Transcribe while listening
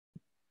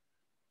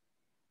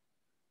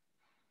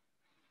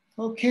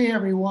Okay,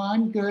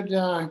 everyone. Good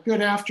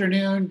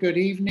afternoon, good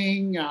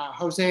evening.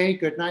 Jose,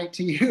 good night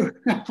to you.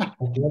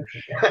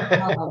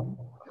 Um,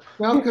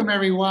 Welcome,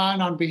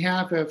 everyone, on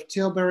behalf of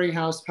Tilbury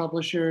House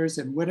Publishers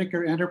and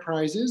Whitaker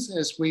Enterprises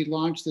as we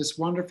launch this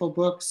wonderful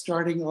book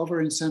starting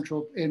over in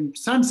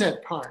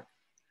Sunset Park.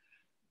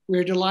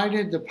 We're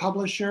delighted the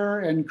publisher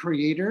and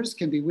creators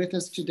can be with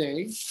us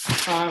today.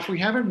 If we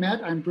haven't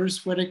met, I'm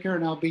Bruce Whitaker,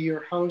 and I'll be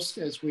your host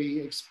as we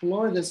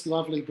explore this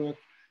lovely book,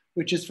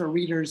 which is for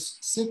readers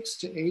 6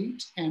 to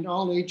 8 and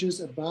all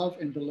ages above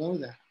and below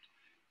that.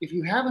 If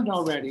you haven't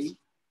already,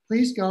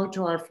 please go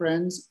to our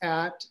friends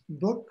at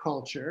Book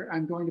Culture.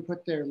 I'm going to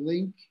put their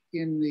link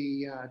in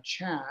the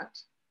chat,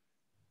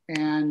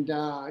 and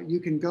you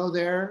can go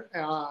there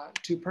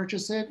to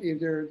purchase it.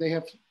 Either they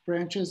have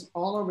branches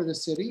all over the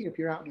city if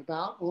you're out and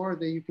about, or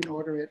you can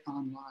order it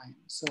online.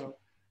 So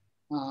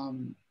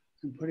I'm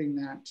putting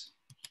that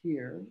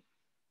here.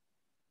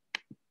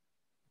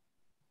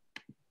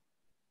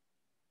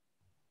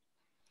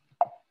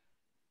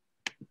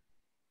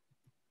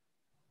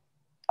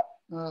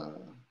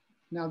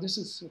 Now this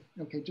is,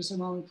 okay, just a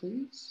moment,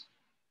 please.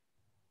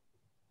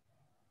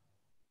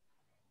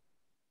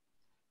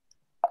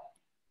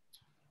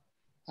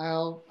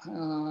 I'll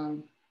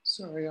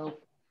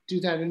do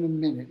that in a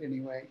minute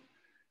anyway.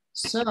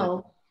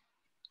 So,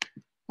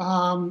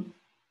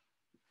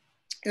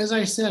 as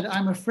I said,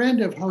 I'm a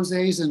friend of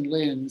Jose's and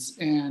Lynn's,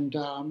 and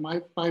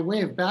by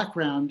way of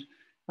background,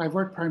 I've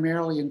worked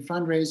primarily in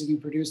fundraising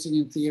and producing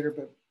in theater,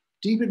 but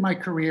deep in my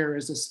career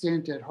is a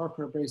stint at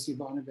Harper Brace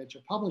Ivanovich,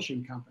 a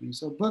publishing company.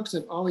 So books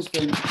have always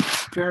been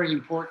very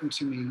important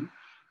to me.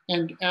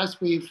 And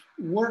as we've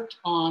worked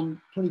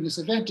on putting this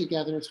event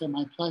together, it's been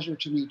my pleasure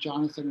to meet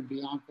Jonathan and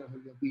Bianca, who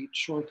you'll meet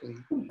shortly.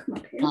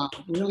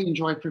 Really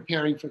enjoyed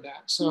preparing for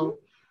that. So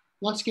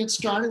let's get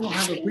started. We'll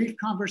have a brief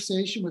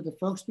conversation with the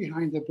folks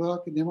behind the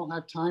book, and then we'll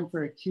have time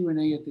for a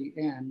Q&A at the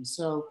end.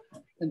 So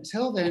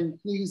until then,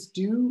 please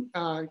do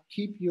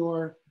keep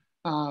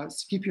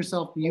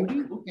yourself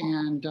muted.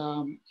 And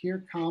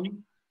here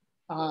come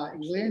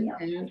Lynn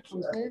and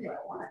Jose.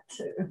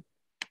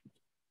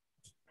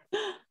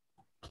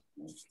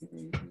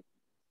 Okay.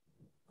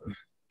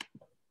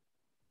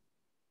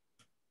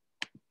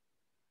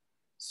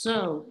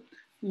 So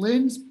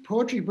Lynn's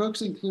poetry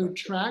books include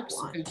Tracks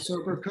and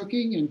Sober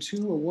Cooking and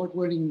 2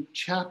 award-winning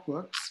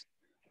chapbooks.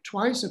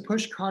 Twice a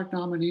Pushcart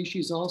nominee,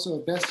 she's also a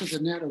Best of the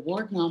Net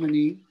Award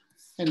nominee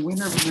and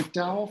winner of the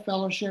McDowell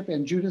Fellowship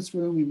and Judith's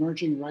Room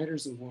Emerging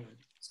Writers Award.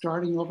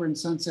 Starting Over in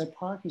Sunset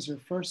Park is her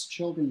first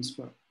children's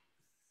book.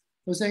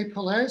 Jose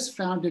Pelaez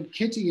founded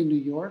Kitty in New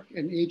York,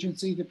 an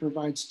agency that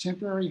provides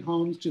temporary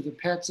homes to the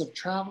pets of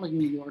traveling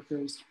New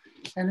Yorkers,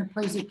 and it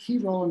plays a key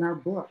role in our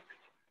book.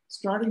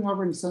 Starting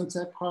Over in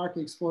Sunset Park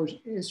explores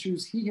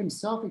issues he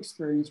himself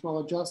experienced while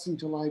adjusting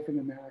to life in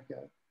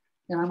America.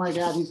 And I might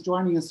add, he's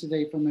joining us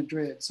today from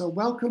Madrid. So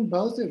welcome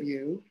both of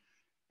you.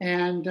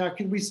 And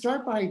can we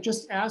start by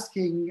just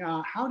asking,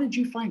 how did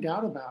you find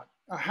out about,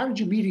 how did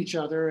you meet each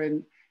other,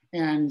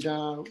 and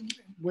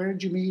where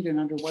did you meet and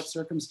under what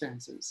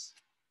circumstances?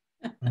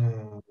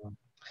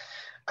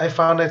 I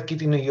founded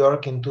Kitty New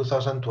York in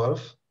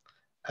 2012,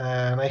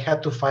 and I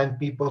had to find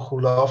people who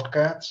loved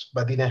cats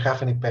but didn't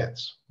have any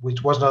pets,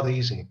 which was not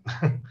easy.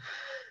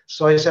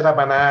 So I set up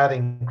an ad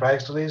in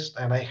Craigslist,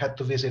 and I had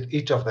to visit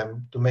each of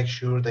them to make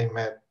sure they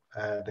met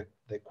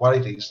the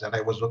qualities that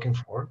I was looking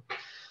for.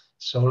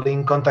 So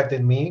Lynn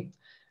contacted me,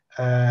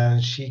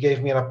 and she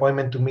gave me an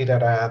appointment to meet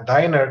at a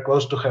diner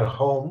close to her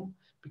home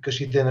because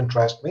she didn't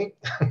trust me.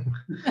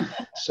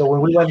 So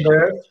when we went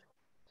there,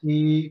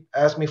 he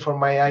asked me for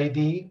my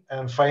ID,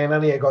 and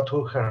finally I got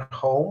to her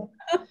home,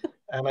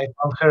 and I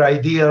found her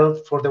ideal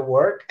for the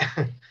work.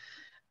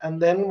 And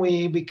then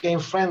we became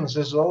friends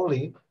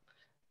slowly,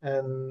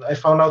 and I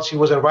found out she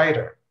was a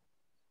writer.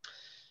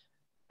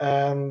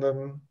 And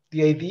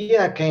the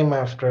idea came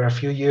after a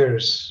few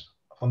years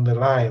on the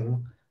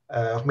line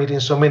of meeting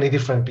so many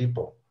different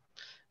people.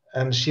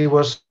 And she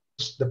was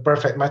the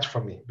perfect match for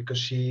me because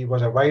she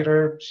was a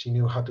writer, she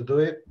knew how to do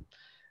it.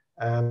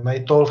 And I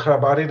told her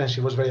about it, and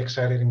she was very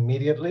excited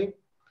immediately.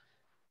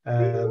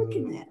 And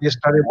we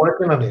started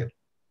working on it.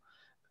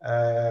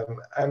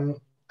 And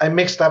I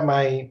mixed up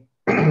my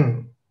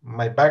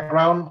my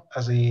background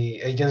as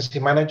the agency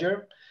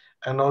manager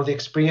and all the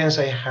experience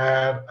I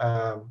had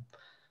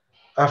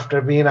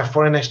after being a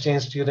foreign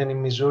exchange student in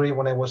Missouri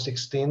when I was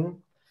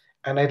 16,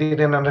 and I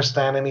didn't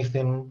understand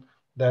anything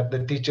that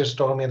the teachers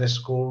told me at the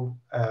school.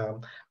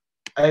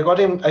 I got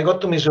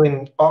to Missouri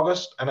in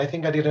August, and I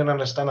think I didn't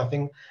understand a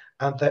thing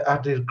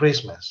until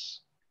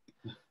Christmas.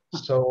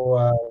 So,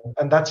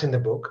 and that's in the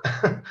book.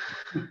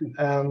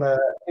 And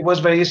it was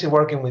very easy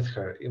working with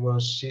her.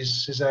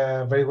 She's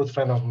a very good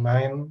friend of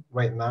mine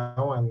right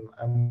now, and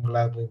I'm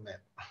glad we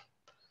met.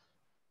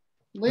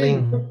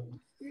 Lynn,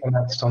 can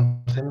add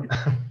something?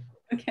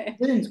 Okay.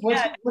 Lynn,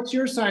 what's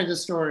your side of the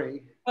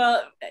story?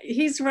 Well,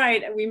 he's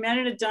right. We met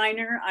at a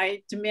diner.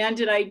 I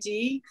demanded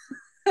ID.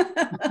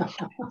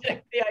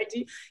 The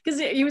ID, because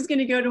he was going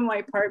to go to my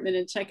apartment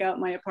and check out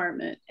my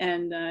apartment.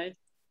 And then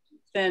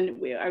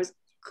I was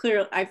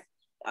clearly,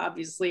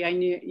 obviously I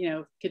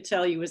knew, could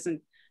tell he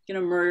wasn't going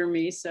to murder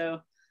me.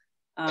 So,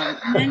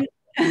 and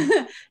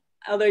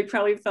although he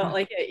probably felt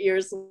like it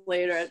years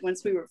later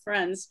once we were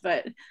friends,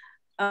 but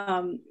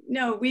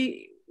no,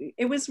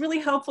 it was really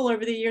helpful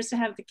over the years to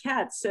have the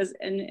cats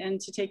and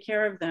to take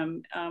care of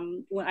them.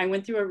 I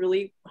went through a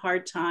really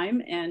hard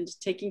time, and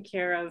taking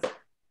care of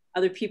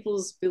other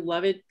people's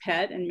beloved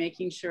pet and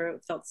making sure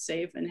it felt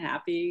safe and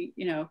happy,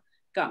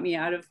 got me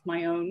out of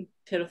my own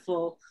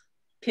pitiful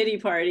pity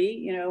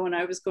party, when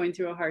I was going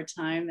through a hard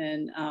time.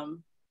 And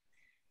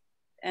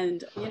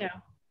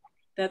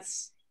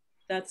that's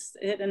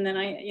it. And then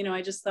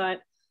I just thought,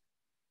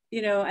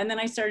 and then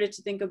I started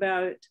to think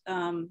about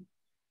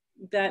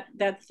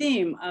that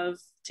theme of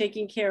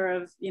taking care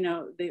of,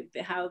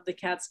 how the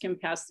cats can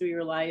pass through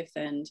your life,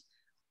 and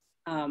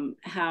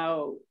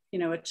how,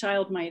 a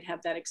child might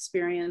have that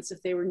experience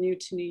if they were new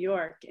to New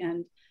York.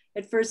 And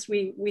at first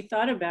we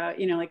thought about,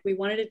 like we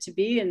wanted it to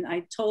be, and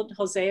I told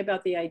Jose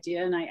about the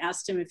idea, and I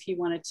asked him if he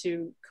wanted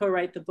to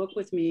co-write the book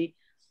with me.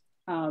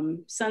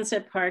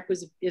 Sunset Park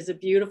is a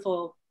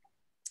beautiful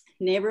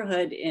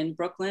neighborhood in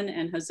Brooklyn,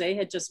 and Jose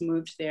had just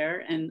moved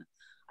there, and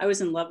I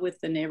was in love with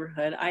the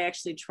neighborhood. I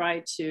actually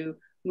tried to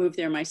move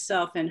there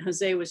myself, and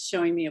Jose was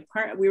showing me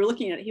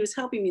he was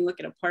helping me look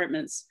at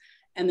apartments.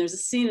 And there's a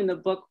scene in the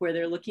book where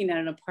they're looking at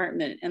an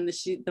apartment, and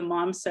the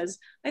mom says,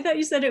 "I thought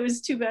you said it was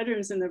 2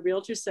 bedrooms." And the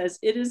realtor says,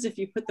 "It is if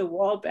you put the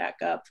wall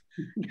back up."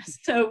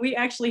 So we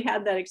actually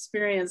had that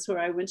experience where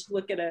I went to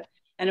look at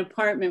an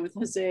apartment with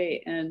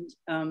Jose and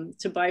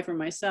to buy for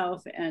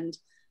myself. And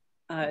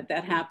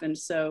that happened.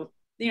 So,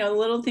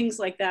 little things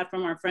like that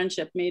from our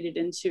friendship made it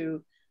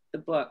into the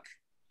book.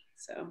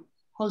 So,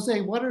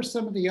 Jose, what are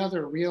some of the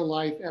other real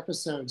life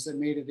episodes that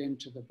made it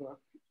into the book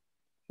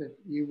that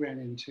you ran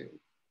into?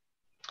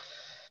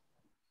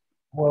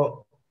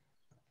 Well,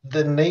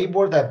 the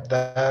neighbor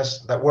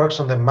that works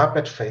on the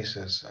Muppet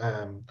faces,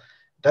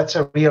 that's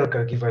a real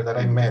caregiver that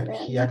I met.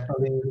 He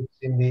actually lives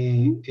in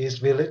the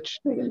East Village.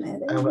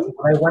 And when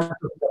I went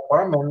to the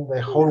apartment,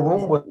 the whole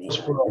room was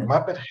full of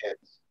Muppet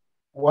heads.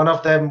 One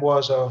of them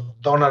was of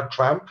Donald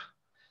Trump,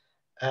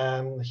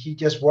 and he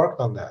just worked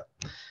on that.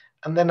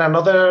 And then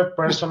another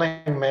person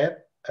I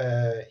met,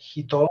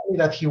 he told me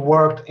that he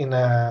worked in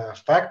a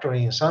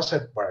factory in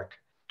Sunset Park,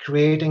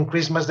 creating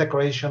Christmas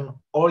decoration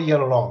all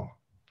year long.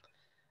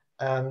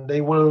 And they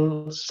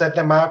will set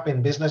them up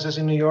in businesses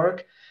in New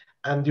York.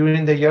 And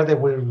during the year, they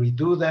will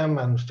redo them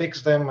and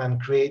fix them and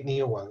create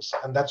new ones.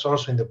 And that's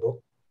also in the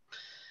book.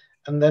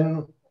 And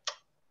then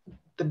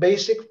the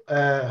basic,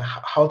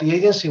 how the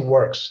agency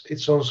works,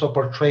 it's also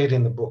portrayed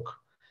in the book.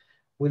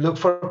 We look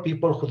for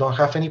people who don't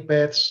have any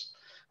pets,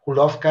 who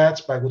love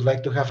cats, but would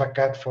like to have a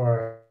cat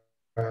for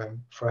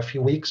a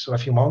few weeks or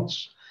a few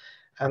months.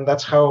 And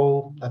that's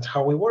how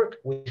we work.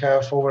 We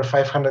have over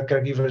 500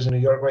 caregivers in New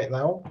York right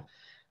now.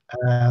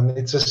 And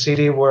it's a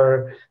city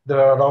where there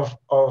are a lot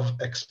of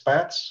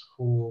expats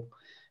who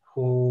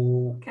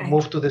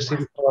move to the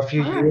city for a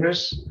few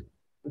years.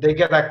 They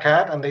get a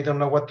cat and they don't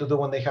know what to do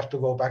when they have to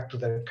go back to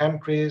their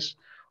countries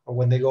or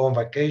when they go on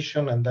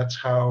vacation. And that's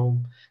how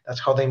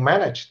they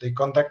manage. They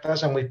contact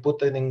us and we put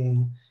them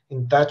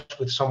in touch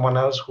with someone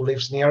else who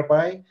lives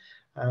nearby,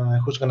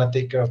 who's going to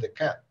take care of the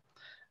cat.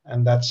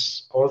 And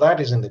that's all that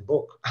is in the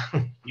book.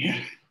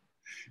 Yeah.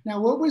 Now,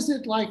 what was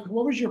it like?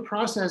 What was your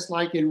process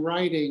like in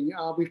writing?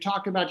 We've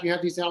talked about you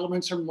have these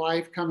elements from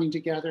life coming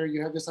together.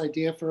 You have this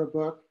idea for a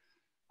book.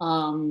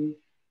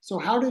 So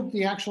how did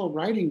the actual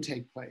writing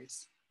take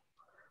place?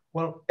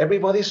 Well,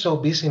 everybody's so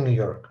busy in New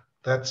York.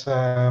 That's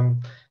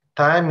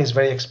time is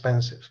very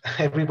expensive.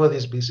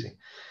 Everybody's busy.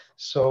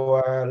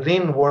 So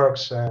Lynn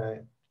works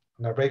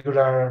in a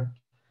regular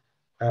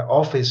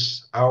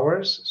office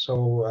hours.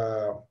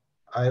 So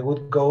I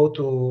would go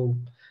to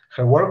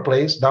her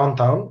workplace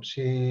downtown.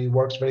 She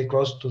works very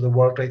close to the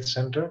World Trade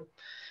Center.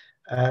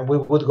 And we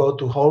would go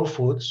to Whole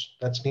Foods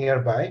that's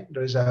nearby.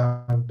 There is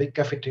a big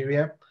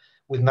cafeteria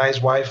with nice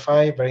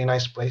Wi-Fi, very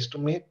nice place to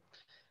meet.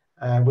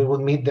 And we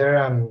would meet there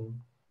and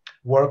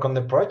work on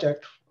the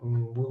project.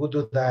 We would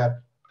do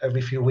that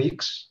every few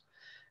weeks.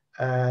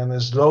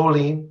 And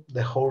slowly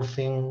the whole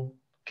thing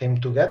came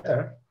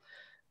together.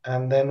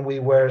 And then we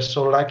were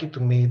so lucky to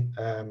meet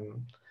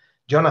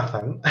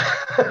Jonathan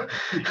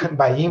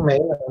by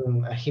email,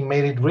 and he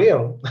made it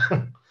real.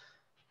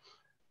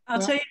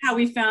 I'll tell you how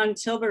we found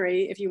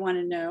Tilbury if you want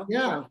to know.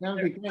 Yeah, that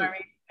would be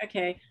great.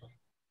 Okay.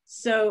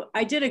 So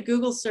I did a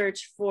Google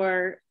search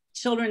for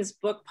children's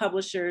book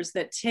publishers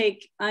that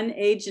take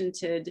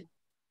unagented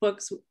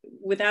books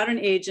without an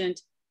agent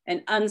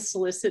and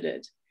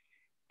unsolicited.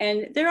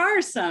 And there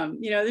are some,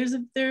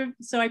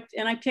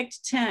 I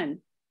picked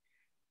 10.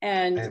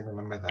 And I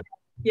remember that.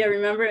 Yeah,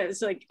 remember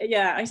it's like,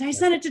 yeah, I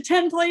sent it to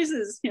 10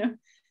 places,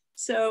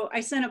 So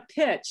I sent a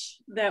pitch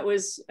that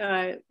was,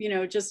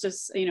 just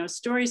a,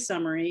 story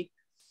summary.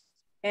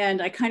 And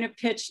I kind of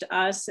pitched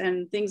us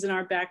and things in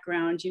our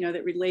background,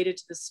 that related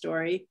to the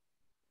story.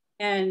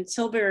 And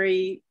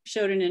Tilbury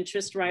showed an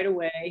interest right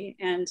away.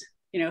 And,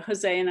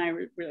 Jose and I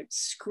were like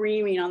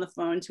screaming on the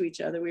phone to each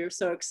other. We were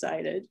so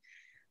excited.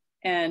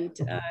 And,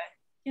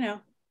 you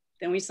know,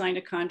 then we signed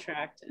a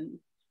contract and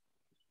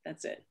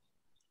that's it.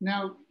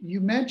 Now,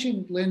 you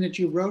mentioned, Lynn, that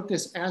you wrote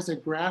this as a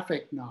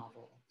graphic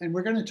novel. And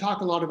we're going to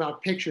talk a lot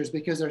about pictures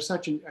because they're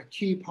such a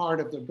key part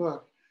of the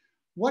book.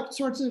 What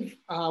sorts of,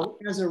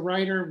 as a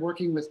writer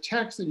working with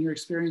text and your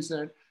experience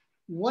that,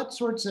 what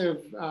sorts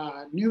of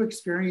new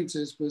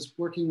experiences was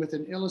working with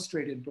an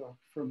illustrated book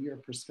from your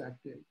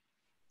perspective?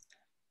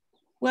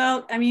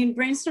 Well, I mean,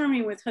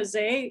 brainstorming with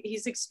Jose,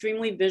 he's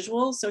extremely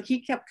visual. So he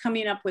kept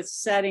coming up with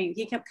setting,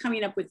 he kept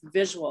coming up with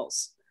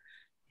visuals.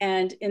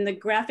 And in the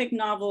graphic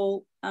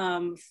novel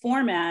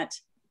format,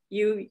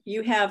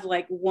 you have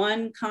like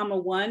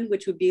 1,1,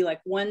 which would be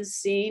like one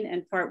scene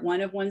and part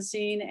one of one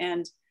scene.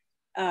 And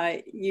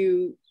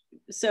you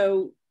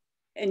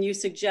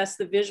suggest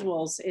the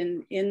visuals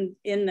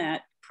in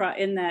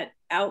that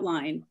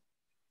outline.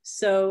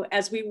 So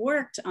as we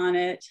worked on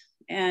it,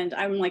 and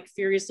I'm like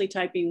furiously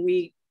typing,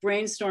 we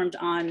brainstormed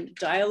on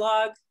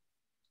dialogue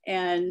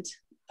and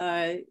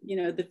you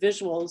know, the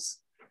visuals,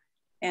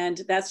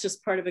 and that's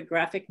just part of a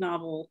graphic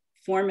novel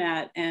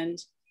format. And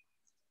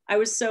I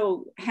was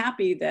so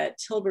happy that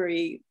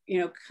Tilbury,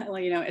 you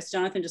know, as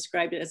Jonathan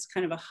described it, as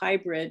kind of a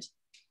hybrid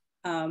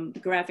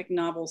graphic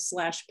novel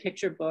 /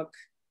 picture book.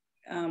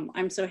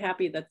 I'm so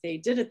happy that they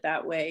did it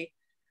that way.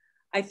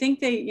 I think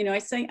they, you know, I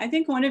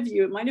think one of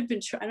you, it might have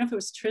been, I don't know if it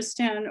was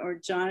Tristan or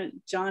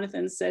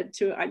Jonathan said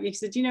he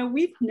said, you know,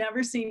 we've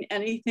never seen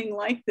anything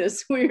like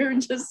this. We were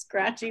just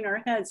scratching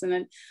our heads. And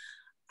then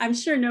I'm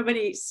sure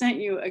nobody sent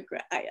you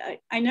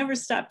I never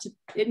stopped.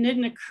 It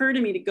didn't occur to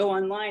me to go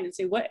online and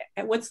say,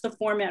 what's the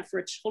format for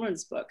a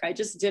children's book? I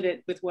just did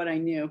it with what I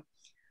knew.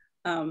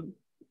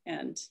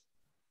 And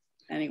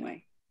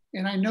anyway.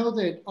 And I know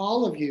that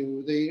all of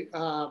you,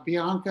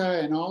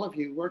 Bianca and all of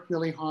you, worked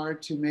really hard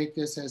to make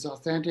this as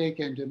authentic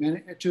and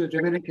to a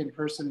Dominican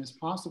person as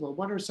possible.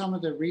 What are some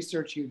of the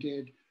research you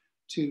did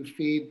to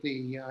feed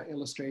the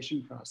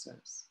illustration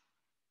process?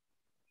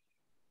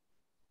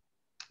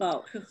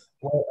 Well,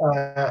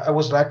 I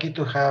was lucky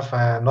to have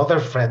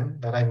another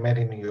friend that I met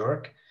in New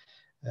York.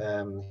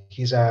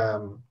 He's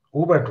an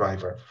Uber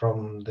driver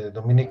from the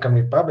Dominican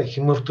Republic.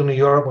 He moved to New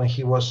York when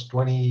he was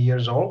 20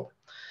 years old.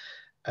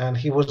 And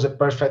he was the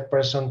perfect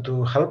person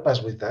to help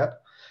us with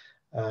that.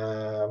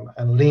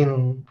 And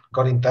Lynn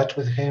got in touch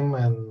with him,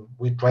 and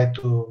we tried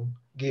to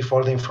give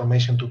all the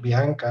information to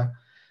Bianca.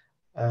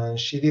 And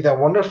she did a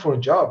wonderful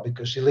job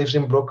because she lives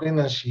in Brooklyn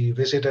and she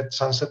visited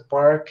Sunset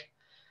Park.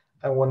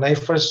 And when I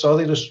first saw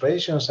the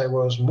illustrations, I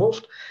was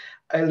moved.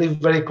 I live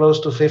very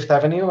close to Fifth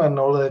Avenue, and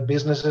all the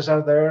businesses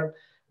are there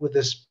with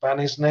the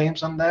Spanish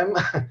names on them.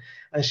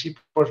 And she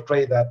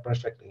portrayed that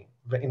perfectly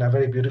in a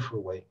very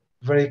beautiful way,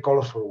 very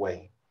colorful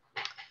way.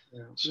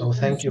 Yeah. So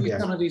thank you,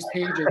 Bianca. Some of these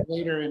pages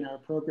later in our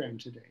program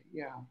today.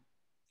 Yeah.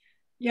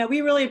 Yeah,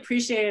 we really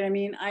appreciate it. I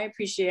mean, I'll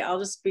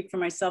just speak for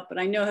myself, but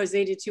I know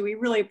Jose did too. We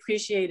really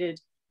appreciated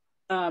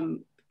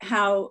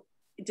how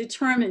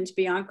determined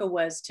Bianca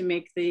was to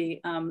make the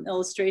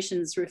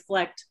illustrations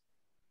reflect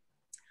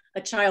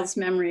a child's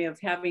memory of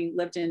having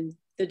lived in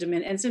the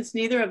Dominican. And since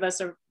neither of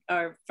us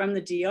are from the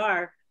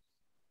DR,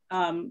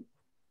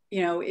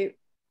 you know,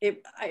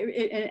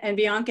 and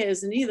Bianca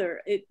isn't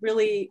either,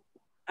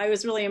 I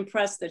was really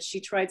impressed that she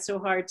tried so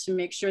hard to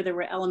make sure there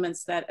were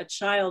elements that a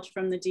child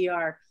from the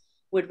DR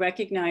would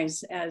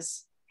recognize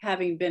as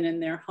having been in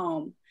their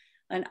home.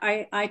 And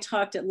I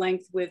talked at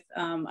length with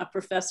a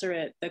professor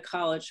at the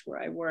college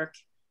where I work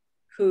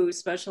who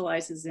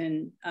specializes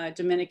in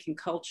Dominican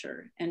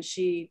culture. And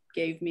she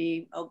gave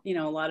me, you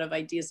know, a lot of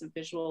ideas of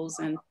visuals.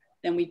 And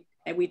then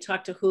we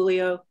talked to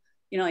Julio,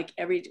 you know, like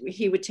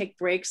he would take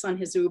breaks on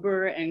his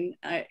Uber and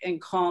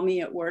call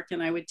me at work,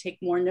 and I would take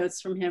more notes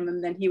from him,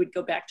 and then he would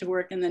go back to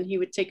work, and then he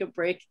would take a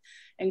break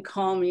and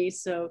call me.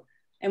 So,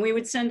 and we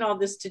would send all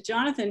this to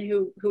Jonathan,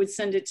 who would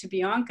send it to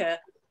Bianca.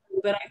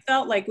 But I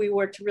felt like we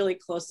worked really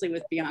closely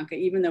with Bianca,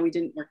 even though we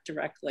didn't work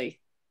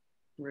directly.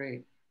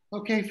 Great.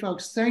 Okay,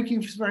 folks, thank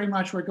you very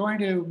much. We're going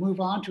to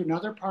move on to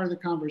another part of the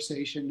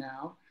conversation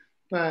now.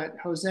 But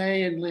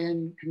Jose and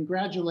Lynn,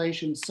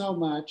 congratulations so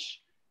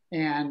much.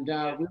 And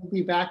we'll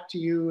be back to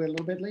you a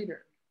little bit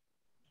later.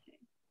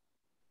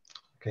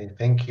 Okay,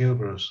 thank you,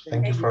 Bruce.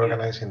 Thank you for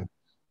organizing.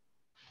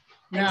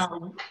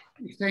 Now,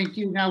 thank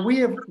you. Now, we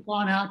have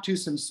gone out to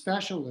some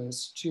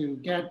specialists to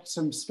get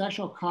some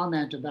special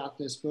comment about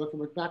this book. And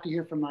we're about to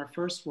hear from our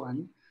first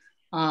one.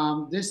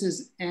 This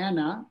is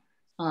Anna.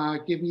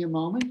 Give me a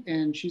moment,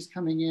 and she's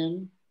coming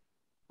in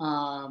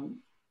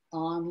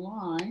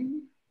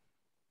online.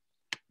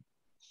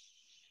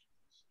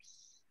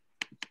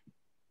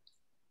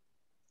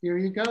 Here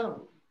you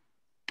go.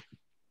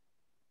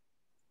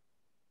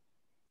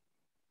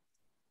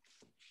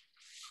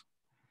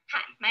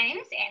 Hi, my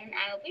name is Anne, and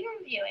I will be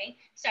reviewing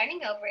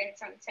Starting Over in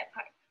Sunset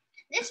Park.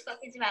 This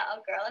book is about a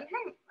girl and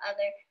her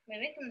mother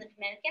moving from the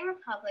Dominican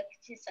Republic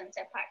to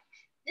Sunset Park.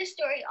 This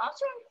story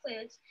also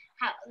includes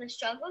how the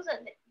struggles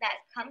that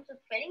comes with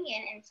fitting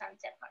in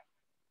Sunset Park.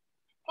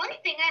 One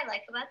thing I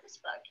like about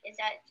this book is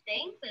that they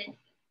include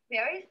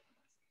very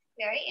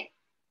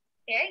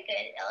very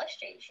good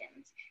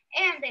illustrations,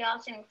 and they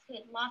also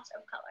include lots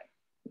of color.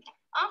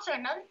 Also,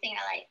 another thing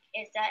I like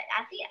is that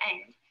at the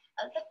end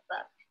of the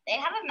book,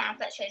 they have a map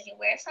that shows you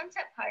where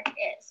Sunset Park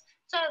is,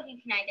 so you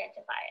can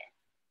identify it.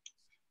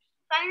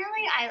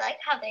 Finally, I like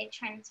how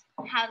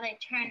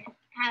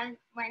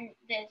when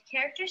the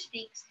character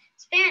speaks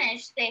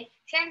Spanish, they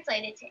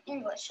translate it to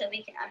English so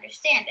we can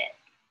understand it.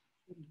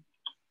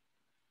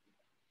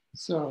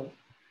 So,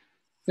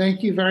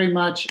 thank you very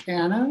much,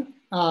 Anna.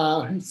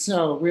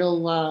 So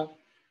we'll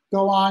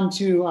go on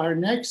to our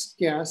next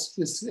guest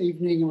this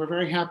evening, and we're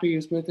very happy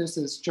he's with us,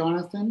 is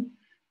Jonathan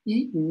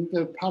Eaton,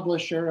 the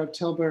publisher of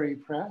Tilbury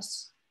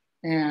Press.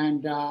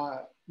 And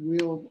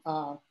we'll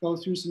go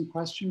through some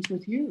questions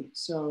with you.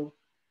 So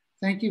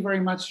thank you very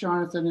much,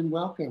 Jonathan, and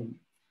welcome.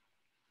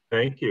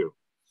 Thank you.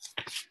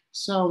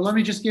 So let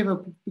me just give a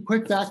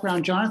quick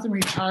background. Jonathan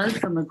retired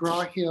from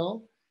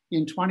McGraw-Hill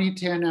in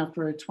 2010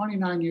 after a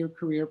 29-year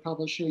career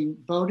publishing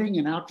boating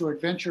and outdoor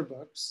adventure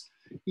books.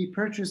 He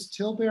purchased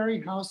Tilbury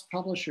House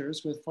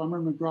Publishers with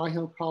former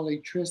McGraw-Hill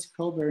colleague Tris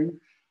Coburn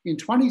in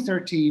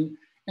 2013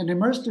 and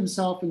immersed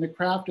himself in the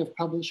craft of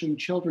publishing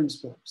children's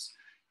books.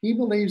 He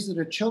believes that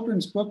a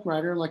children's book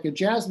writer, like a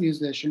jazz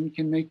musician,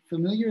 can make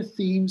familiar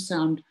themes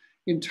sound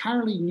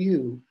entirely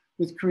new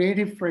with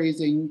creative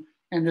phrasing,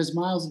 and as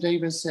Miles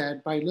Davis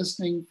said, by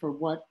listening for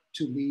what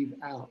to leave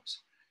out.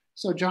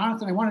 So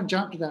Jonathan, I want to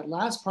jump to that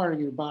last part of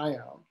your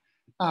bio,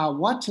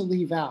 what to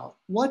leave out.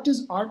 What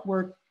does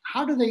artwork,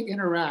 how do they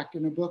interact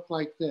in a book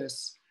like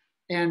this?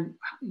 And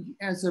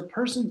as a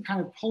person kind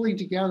of pulling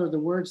together the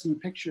words and the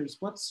pictures,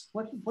 what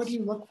do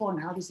you look for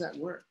and how does that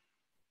work?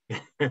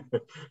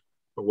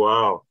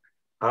 Wow.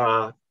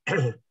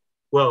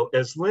 Well,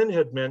 as Lynn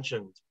had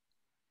mentioned,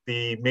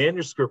 the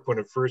manuscript when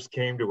it first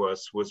came to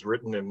us was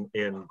written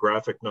in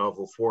graphic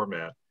novel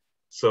format.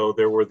 So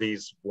there were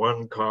these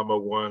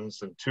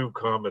 1,1s and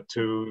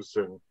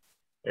 2,2s,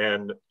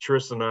 and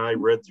Tris and I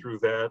read through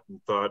that and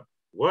thought,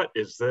 what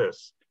is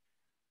this?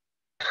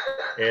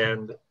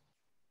 And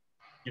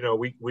you know,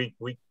 we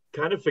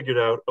kind of figured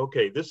out,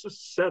 okay, this is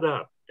set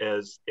up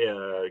as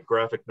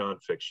graphic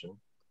nonfiction.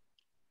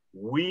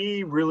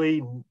 We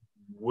really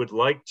would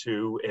like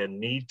to and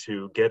need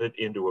to get it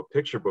into a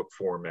picture book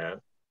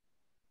format,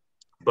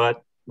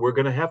 but we're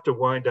going to have to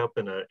wind up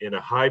in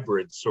a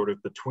hybrid sort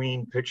of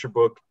between picture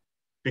book,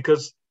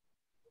 because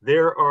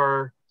there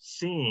are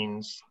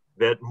scenes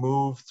that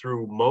move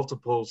through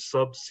multiple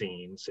sub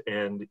scenes,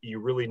 and you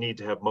really need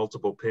to have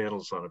multiple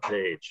panels on a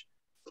page.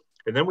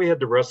 And then we had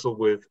to wrestle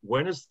with,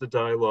 when is the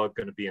dialogue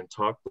going to be in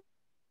talk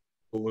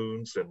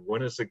balloons, and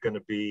when is it going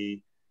to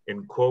be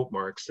in quote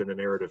marks in a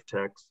narrative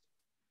text?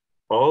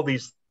 All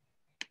these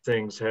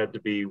things had to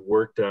be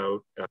worked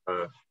out,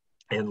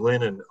 and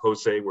Lynn and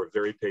Jose were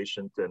very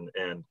patient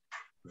and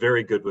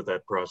very good with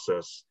that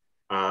process.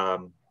 I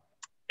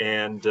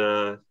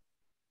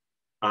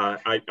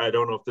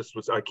don't know if this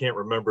was, I can't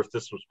remember if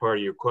this was part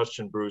of your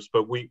question, Bruce,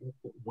 but we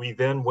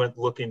then went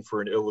looking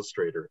for an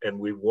illustrator, and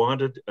we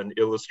wanted an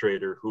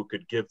illustrator who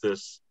could give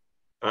this.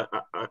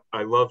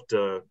 I loved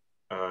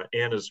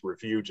Anna's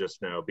review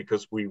just now,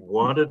 because we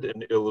wanted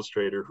an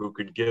illustrator who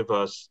could give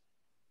us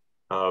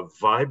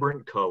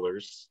vibrant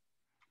colors,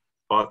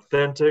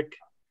 authentic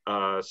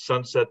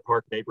Sunset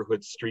Park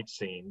neighborhood street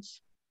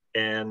scenes,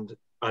 and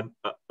a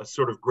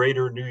sort of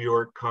greater New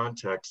York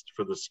context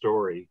for the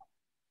story.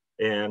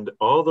 And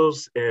all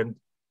those, and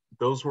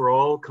those were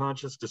all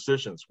conscious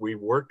decisions. We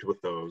worked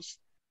with those,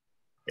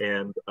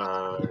 and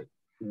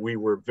we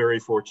were very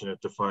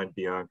fortunate to find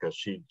Bianca.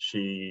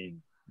 She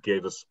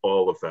gave us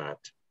all of that.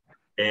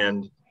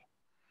 And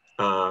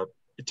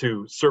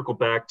to circle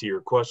back to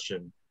your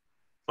question,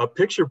 a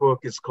picture book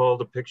is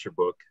called a picture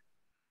book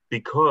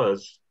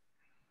because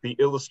the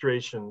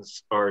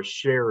illustrations are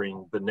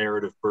sharing the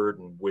narrative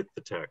burden with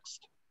the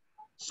text.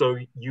 So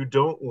you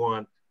don't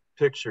want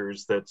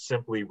pictures that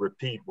simply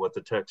repeat what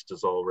the text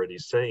is already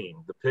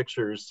saying. The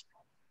pictures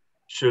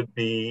should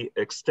be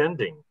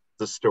extending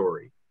the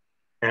story,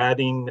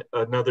 adding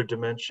another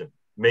dimension,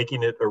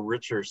 making it a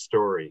richer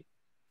story.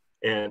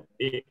 And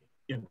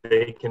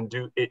they can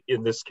do it,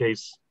 in this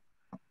case,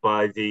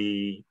 by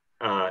the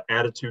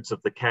attitudes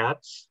of the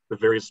cats, the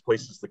various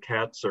places the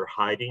cats are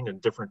hiding in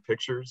different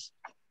pictures,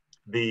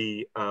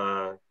 the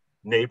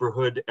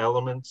neighborhood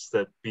elements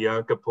that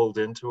Bianca pulled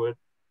into it,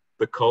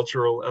 the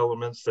cultural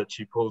elements that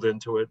she pulled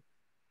into it.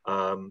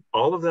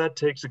 All of that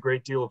takes a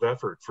great deal of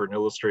effort for an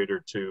illustrator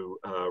to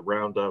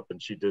round up,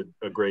 and she did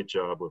a great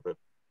job with it.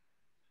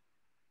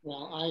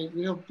 Well, I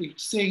will be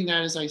seeing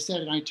that, as I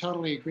said, and I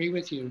totally agree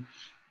with you.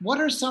 What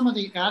are some of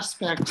the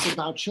aspects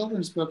about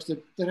children's books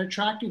that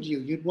attracted you?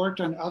 You'd worked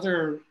on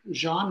other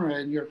genre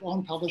in your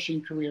own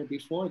publishing career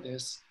before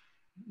this.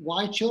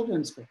 Why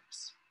children's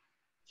books?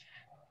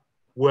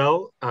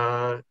 Well,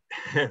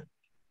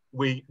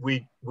 we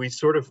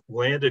sort of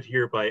landed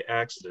here by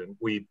accident.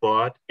 We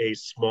bought a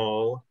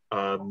small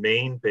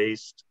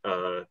Maine-based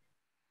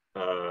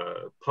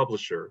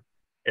publisher,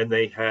 and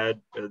they had,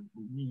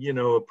 you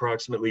know,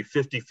 approximately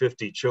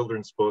 50-50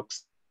 children's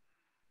books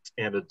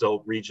and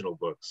adult regional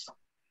books.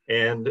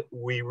 And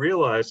we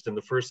realized in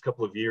the first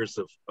couple of years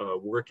of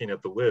working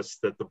at the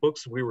list that the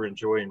books we were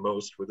enjoying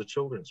most were the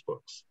children's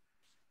books.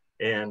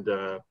 And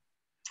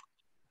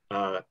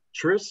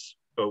Tris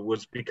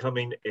was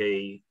becoming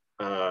a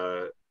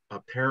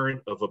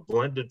parent of a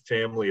blended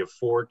family of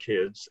 4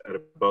 kids at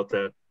about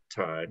that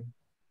time.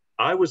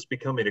 I was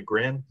becoming a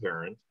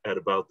grandparent at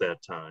about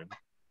that time.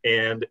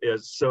 And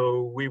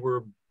so we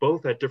were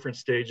both at different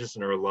stages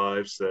in our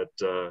lives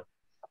that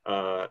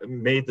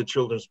made the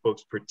children's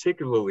books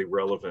particularly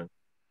relevant.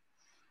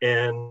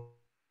 And,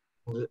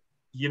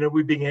 you know,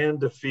 we began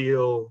to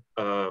feel,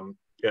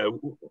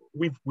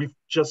 we've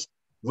just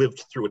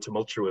lived through a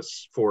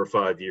tumultuous 4 or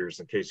 5 years,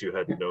 in case you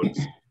hadn't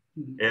noticed.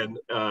 And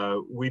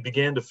we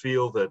began to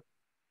feel that,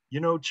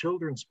 you know,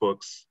 children's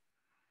books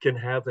can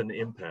have an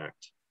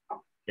impact.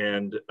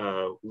 And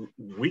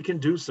we can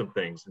do some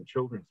things in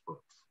children's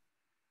books.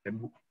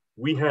 And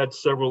we had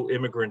several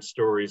immigrant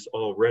stories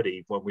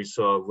already when we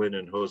saw Lynn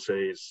and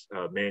Jose's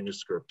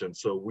manuscript. And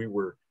so we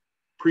were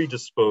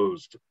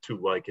predisposed to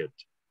like it.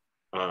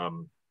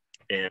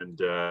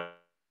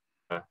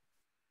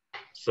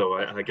 So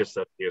I guess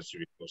that's the answer to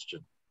your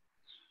question.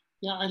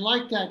 Yeah, I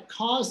like that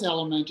cause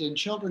element in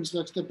children's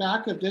books. The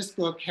back of this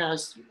book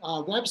has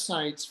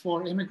websites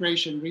for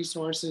immigration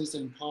resources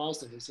and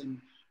causes. And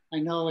I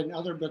know in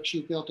other books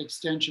you built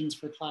extensions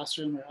for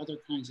classroom or other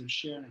kinds of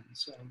sharing.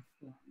 So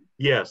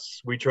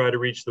yes, we try to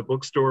reach the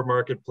bookstore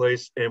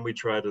marketplace, and we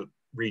try to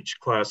reach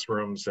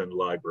classrooms and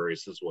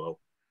libraries as well.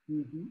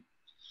 Mm-hmm.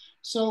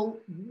 So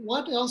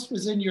what else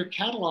was in your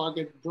catalog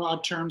in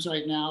broad terms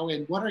right now,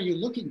 and what are you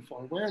looking for?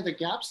 Where are the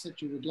gaps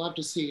that you would love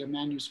to see a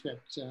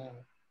manuscript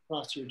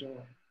across your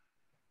door?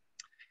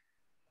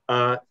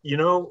 You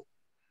know,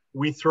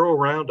 we throw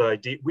around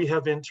ideas. We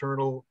have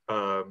internal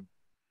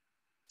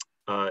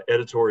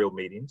editorial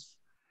meetings,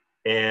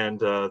 and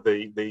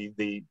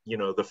you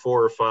know, the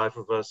 4 or 5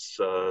 of us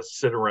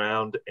sit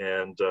around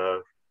and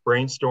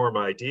brainstorm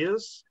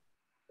ideas.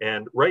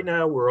 And right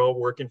now we're all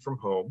working from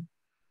home,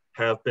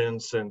 have been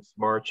since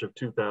March of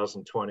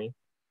 2020.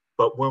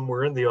 But when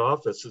we're in the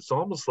office, it's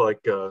almost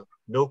like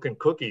milk and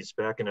cookies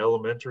back in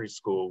elementary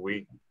school.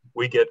 We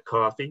get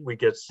coffee, we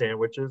get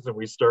sandwiches, and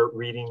we start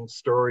reading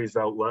stories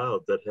out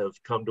loud that have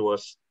come to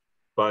us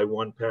by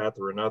one path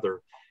or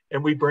another.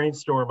 And we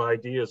brainstorm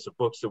ideas of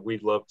books that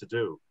we'd love to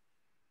do.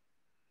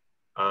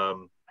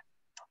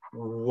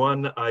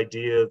 One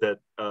idea that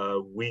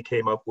we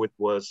came up with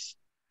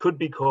could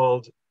be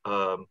called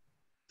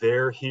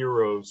They're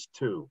Heroes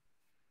Too.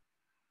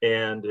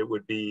 And it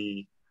would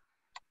be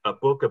a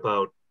book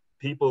about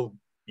people,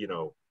 you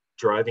know,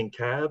 driving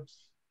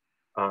cabs,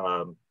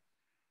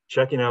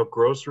 checking out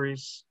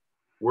groceries,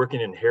 working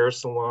in hair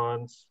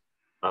salons,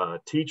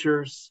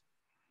 teachers,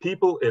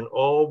 people in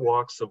all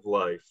walks of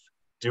life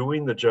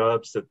doing the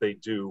jobs that they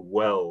do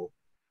well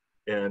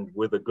and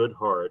with a good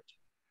heart,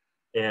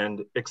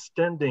 and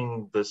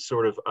extending the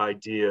sort of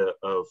idea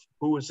of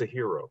who is a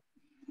hero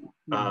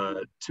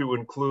to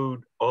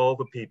include all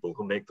the people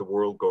who make the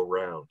world go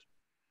round.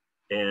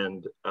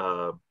 And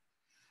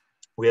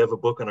we have a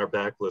book on our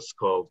backlist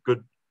called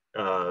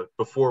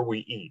Before We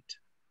Eat.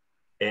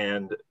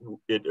 And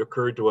it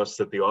occurred to us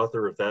that the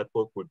author of that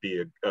book would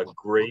be a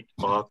great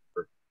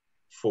author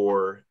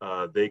for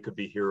They Could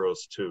Be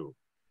Heroes Too.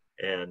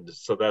 And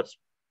so that's,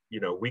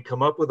 you know, we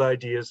come up with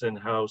ideas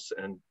in-house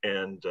and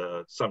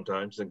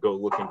sometimes and go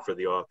looking for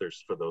the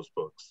authors for those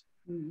books.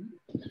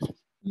 Mm-hmm.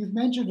 You've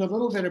mentioned a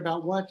little bit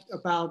about what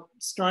about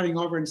starting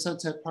over in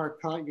Sunset Park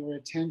caught your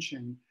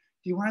attention.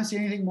 Do you want to say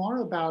anything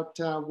more about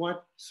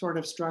what sort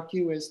of struck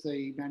you as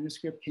the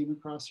manuscript came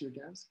across your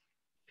desk?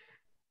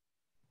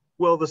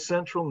 Well, the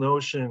central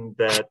notion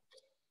that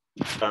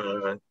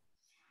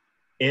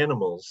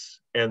animals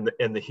and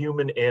the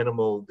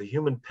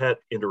human pet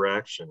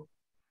interaction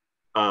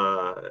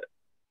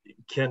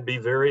can be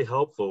very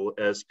helpful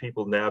as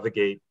people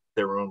navigate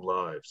their own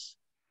lives.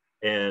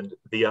 And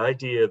the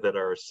idea that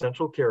our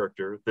central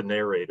character, the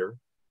narrator,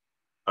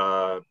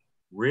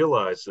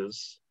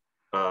 realizes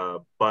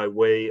by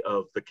way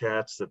of the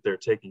cats that they're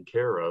taking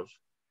care of,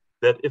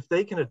 that if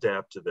they can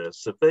adapt to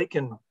this, if they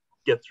can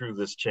get through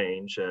this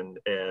change and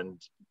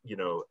you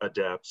know,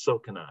 adapt, so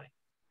can I.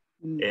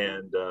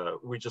 And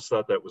we just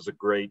thought that was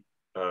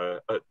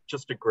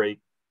just a great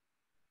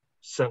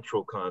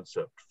central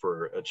concept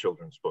for a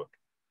children's book.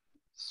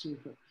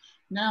 Super.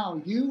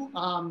 Now you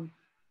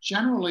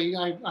generally,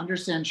 I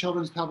understand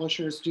children's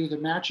publishers do the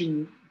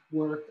matching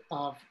work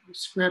of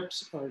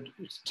scripts or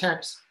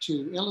text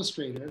to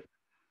illustrator.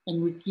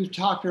 And you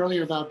talked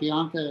earlier about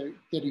Bianca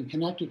getting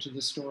connected to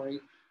the story.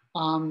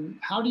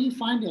 How do you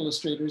find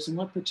illustrators, and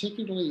what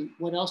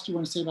else do you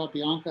want to say about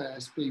Bianca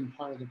as being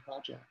part of the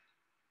project?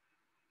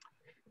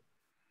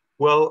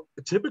 Well,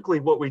 typically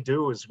what we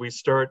do is we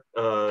start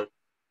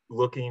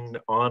looking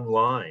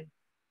online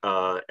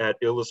at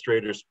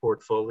illustrators'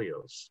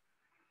 portfolios.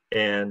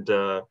 And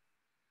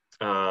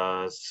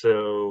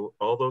so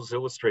all those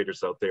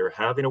illustrators out there,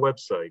 having a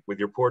website with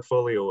your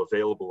portfolio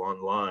available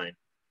online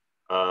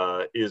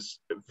is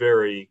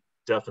very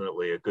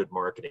definitely a good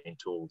marketing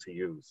tool to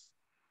use.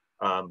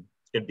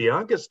 in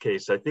Bianca's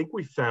case, I think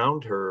we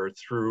found her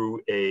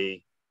through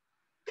a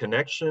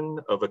connection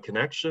of a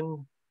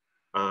connection.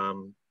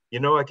 You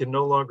know, I can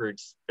no longer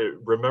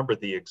remember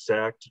the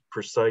exact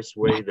precise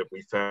way that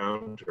we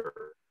found her.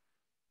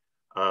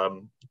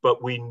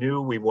 But we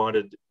knew we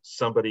wanted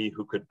somebody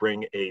who could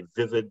bring a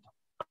vivid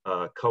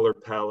color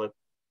palette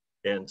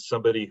and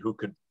somebody who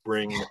could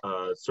bring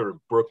sort of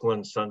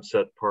Brooklyn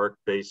Sunset Park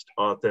based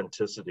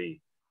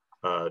authenticity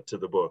to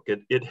the book.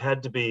 It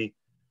had to be,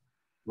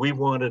 we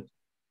wanted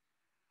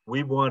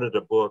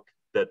a book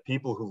that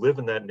people who live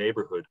in that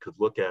neighborhood could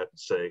look at and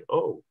say,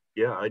 oh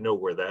yeah, I know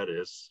where that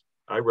is.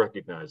 I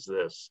recognize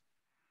this.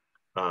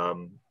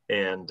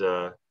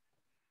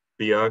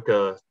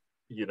 Bianca,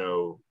 you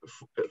know,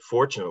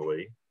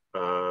 fortunately,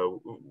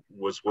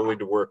 was willing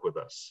to work with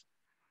us.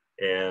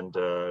 And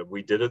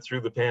we did it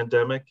through the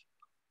pandemic.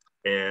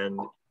 And,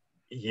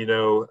 you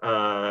know,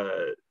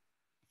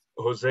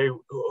 Jose,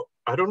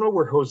 I don't know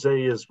where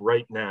Jose is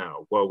right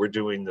now while we're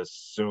doing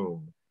this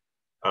Zoom.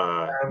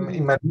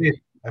 In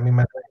Madrid. I'm in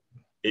Madrid.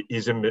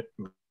 He's in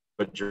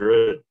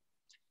Madrid.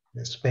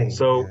 Spain,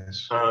 so,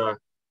 yes.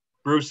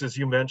 Bruce, as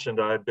you mentioned,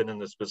 I've been in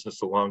this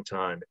business a long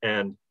time.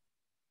 And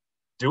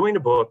doing a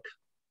book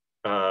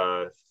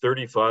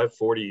 35,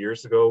 40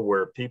 years ago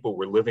where people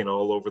were living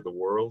all over the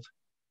world,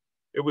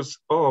 it was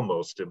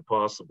almost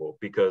impossible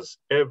because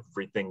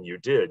everything you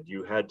did,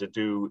 you had to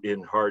do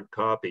in hard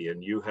copy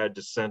and you had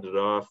to send it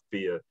off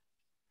via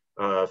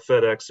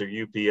FedEx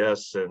or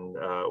UPS and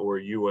or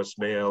US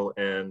mail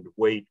and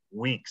wait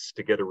weeks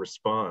to get a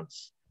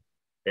response.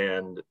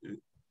 And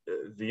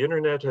the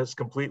internet has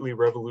completely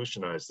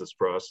revolutionized this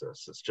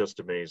process. It's just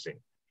amazing.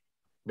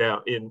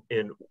 Now, in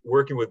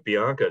working with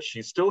Bianca,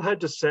 she still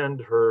had to send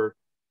her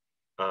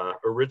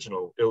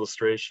original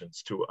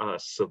illustrations to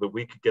us so that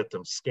we could get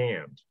them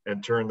scanned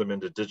and turn them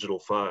into digital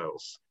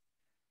files.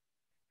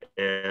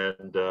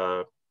 And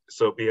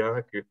so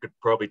Bianca could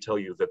probably tell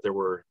you that there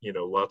were, you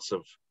know, lots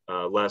of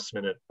last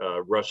minute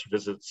rush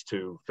visits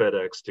to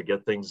FedEx to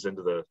get things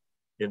into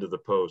the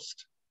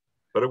post,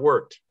 but it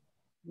worked.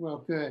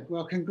 Well, good.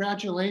 Well,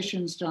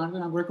 congratulations,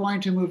 Jonathan. We're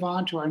going to move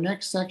on to our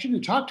next section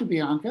to talk to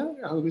Bianca,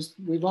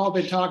 we've all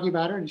been talking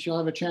about her and she'll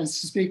have a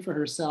chance to speak for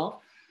herself.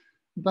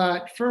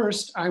 But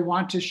first, I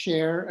want to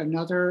share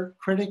another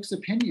critic's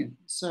opinion.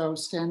 So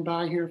stand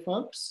by here,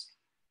 folks.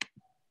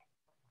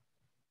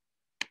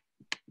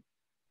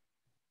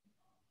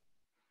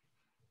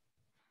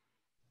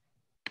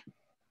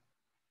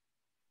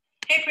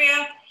 Hey,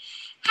 Priya.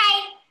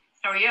 Hi.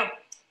 How are you?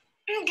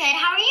 I'm good.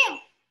 How are you?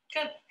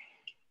 Good.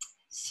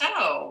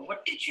 So,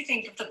 what did you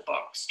think of the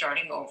book,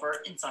 Starting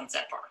Over in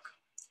Sunset Park?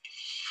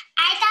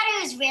 I thought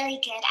it was really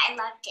good. I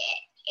loved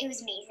it. It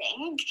was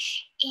amazing.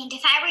 And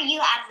if I were you,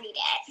 I'd read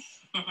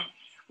it.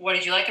 What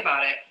did you like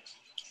about it?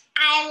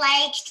 I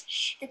liked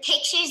the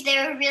pictures. They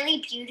were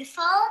really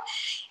beautiful.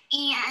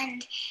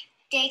 And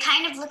they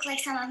kind of look like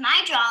some of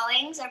my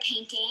drawings or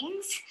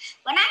paintings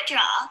when I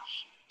draw.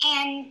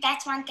 And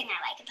that's one thing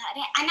I like about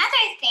it.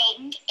 Another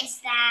thing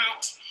is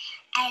that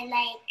I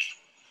like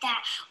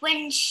that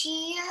when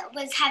she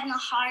was having a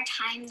hard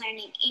time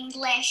learning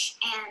English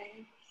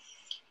and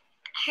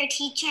her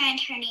teacher and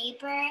her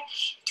neighbor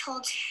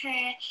told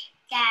her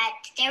that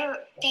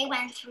they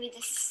went through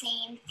the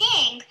same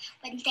thing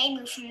when they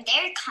moved from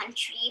their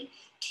country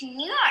to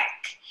New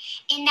York.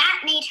 And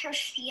that made her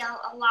feel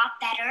a lot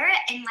better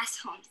and less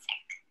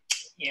homesick.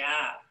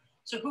 Yeah.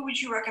 So who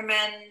would you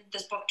recommend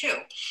this book to?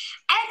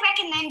 I would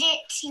recommend it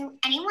to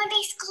anyone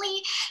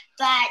basically,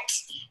 but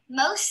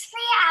mostly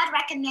I would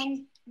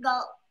recommend,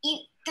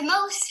 the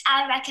most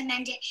I would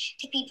recommend it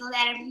to people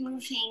that are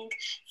moving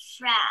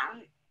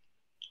from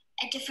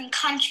a different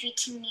country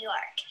to New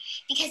York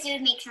because it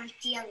would make them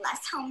feel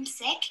less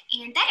homesick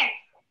and better.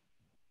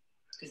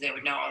 Because they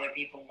would know other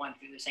people went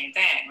through the same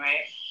thing,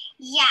 right?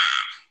 Yeah.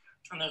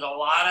 And there's a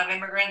lot of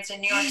immigrants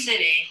in New York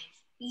City.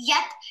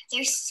 Yep,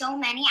 there's so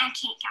many, I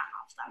can't count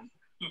all of them.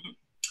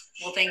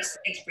 Well, thanks,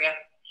 Priya.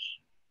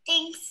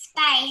 Thanks,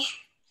 bye.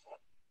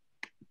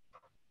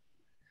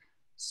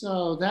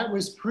 So that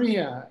was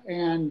Priya,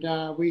 and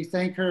we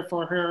thank her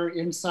for her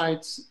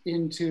insights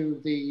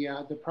into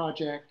the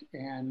project.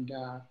 And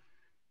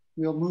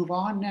we'll move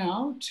on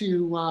now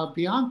to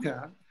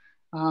Bianca.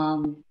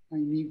 I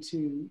need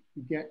to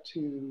get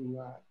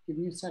to, give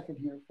me a second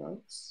here,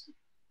 folks.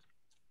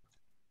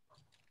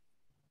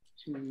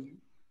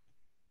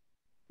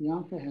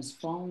 Bianca has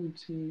fallen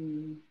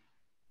to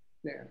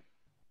there.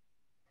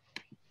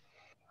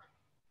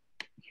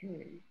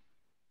 Okay.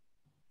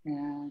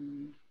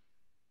 And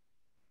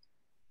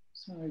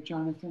sorry,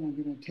 Jonathan, I'm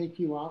going to take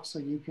you off so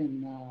you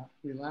can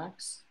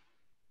relax.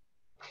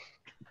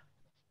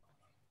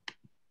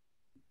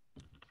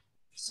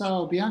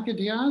 So Bianca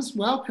Diaz,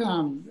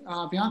 welcome.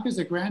 Bianca is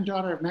a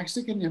granddaughter of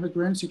Mexican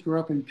immigrants who grew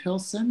up in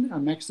Pilsen, a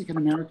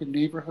Mexican-American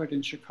neighborhood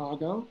in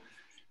Chicago.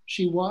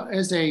 She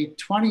is a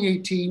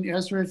 2018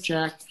 Ezra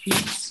Jack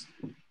Keats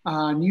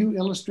New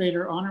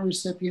Illustrator Honor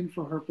recipient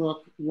for her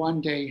book,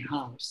 One Day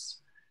House.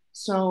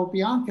 So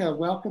Bianca,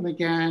 welcome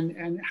again.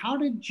 And how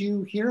did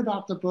you hear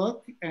about the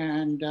book?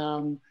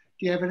 And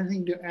Do you have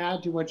anything to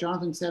add to what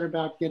Jonathan said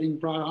about getting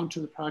brought onto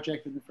the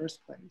project in the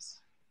first place?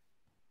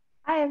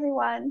 Hi,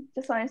 everyone.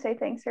 Just want to say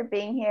thanks for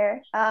being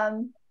here.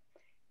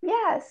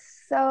 Yes,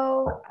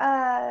 so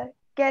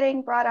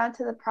getting brought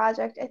onto the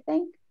project, I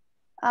think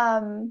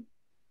I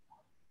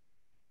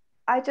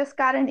just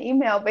got an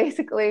email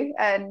basically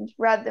and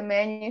read the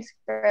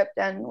manuscript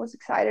and was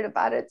excited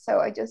about it. So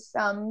I just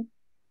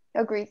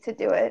agreed to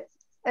do it.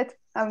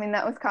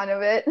 That was kind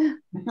of it.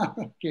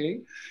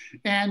 Okay.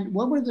 And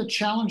what were the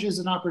challenges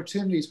and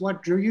opportunities?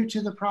 What drew you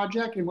to the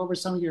project and what were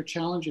some of your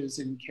challenges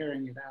in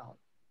carrying it out?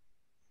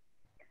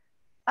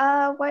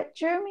 What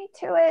drew me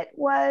to it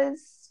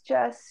was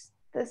just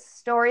the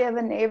story of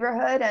a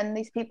neighborhood and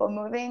these people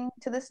moving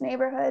to this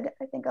neighborhood.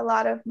 I think a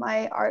lot of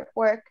my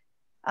artwork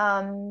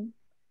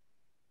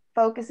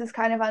focuses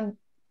kind of on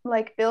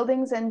like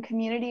buildings and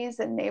communities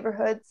and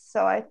neighborhoods.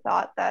 So I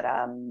thought that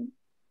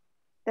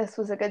this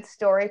was a good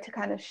story to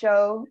kind of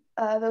show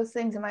those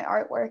things in my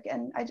artwork.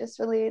 And I just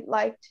really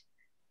liked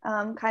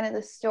kind of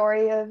the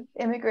story of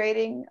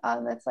immigrating.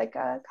 That's like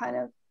kind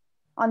of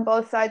on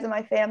both sides of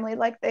my family.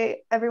 Like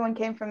everyone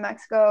came from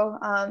Mexico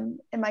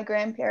in my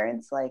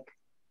grandparents' like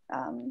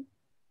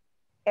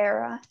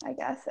era, I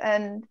guess.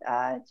 And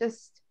I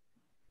guess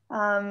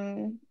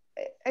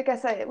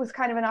it was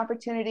kind of an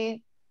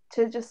opportunity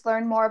to just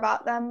learn more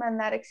about them and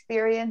that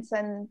experience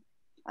and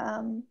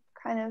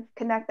kind of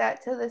connect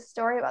that to this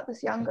story about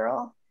this young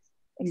girl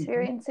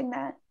experiencing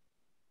that.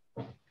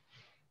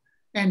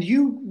 And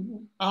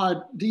you,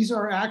 these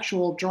are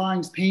actual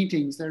drawings,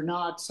 paintings. They're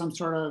not some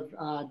sort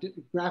of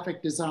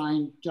graphic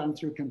design done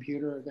through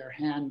computer. They're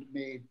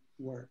handmade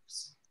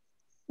works.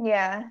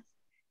 Yeah,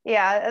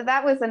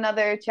 that was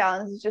another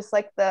challenge, just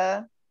like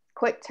the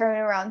quick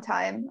turnaround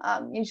time.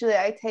 Usually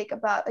I take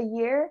about a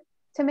year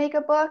to make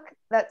a book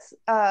that's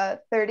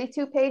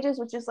 32 pages,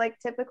 which is like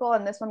typical,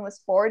 and this one was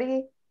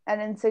 40 and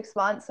in 6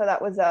 months. So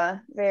that was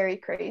a very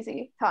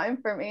crazy time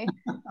for me,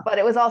 but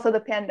it was also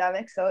the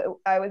pandemic. So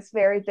I was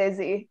very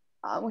busy,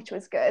 which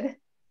was good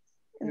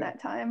in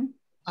that time.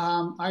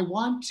 I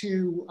want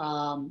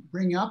to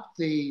bring up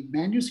the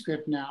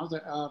manuscript now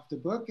of the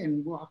book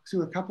and walk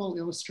through a couple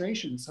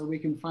illustrations so we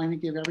can finally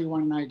give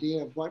everyone an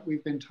idea of what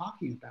we've been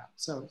talking about.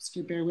 So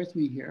bear with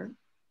me here.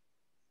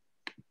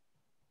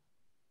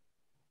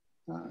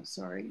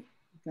 Sorry,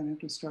 I'm gonna have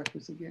to start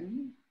this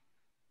again.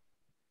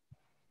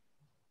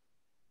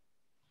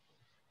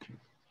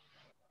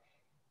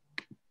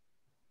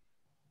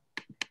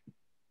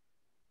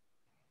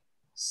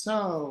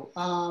 So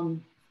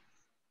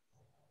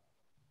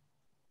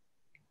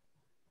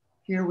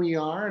here we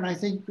are, and I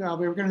think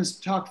we're going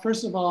to talk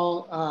first of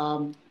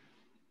all.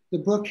 The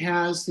book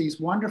has these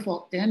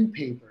wonderful end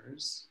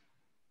papers,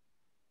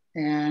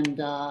 and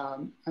I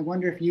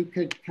wonder if you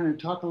could kind of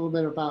talk a little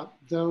bit about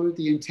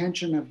the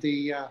intention of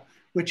the,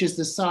 which is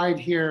the side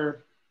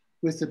here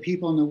with the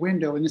people in the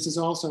window, and this is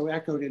also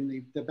echoed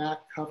in the back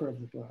cover of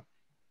the book.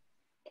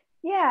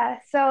 Yeah,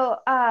 so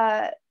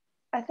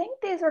I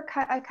think these were,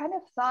 I kind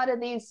of thought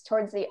of these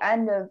towards the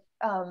end of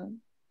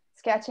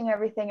sketching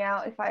everything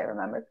out, if I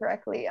remember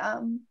correctly.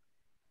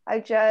 I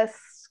just,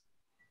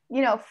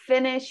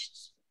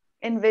 finished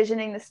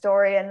envisioning the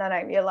story, and then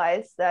I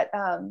realized that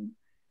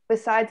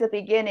besides the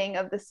beginning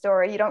of the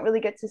story, you don't really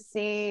get to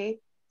see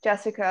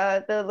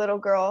Jessica, the little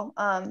girl,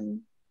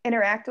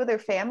 interact with her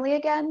family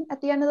again at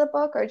the end of the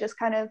book, or just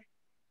kind of,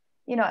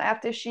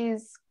 after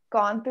she's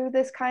gone through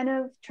this kind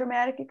of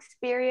traumatic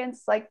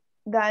experience, like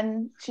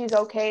then she's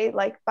okay,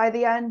 like by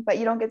the end, but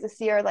you don't get to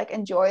see her like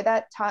enjoy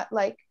that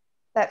like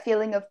that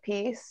feeling of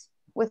peace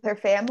with her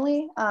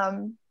family,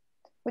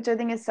 which I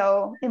think is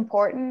so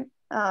important.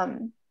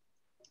 So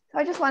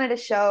I just wanted to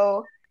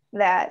show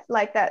that,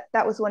 like that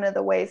was one of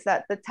the ways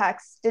that the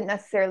text didn't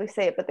necessarily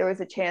say it, but there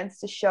was a chance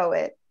to show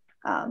it,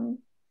 and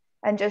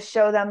just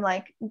show them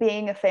like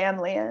being a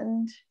family.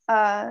 And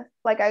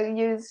like I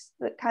used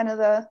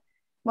the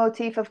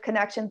motif of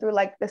connection through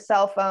like the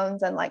cell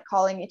phones and like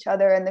calling each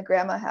other, and the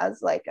grandma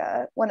has like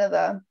one of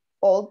the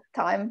old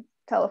time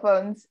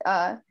telephones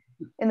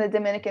in the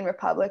Dominican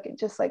Republic, and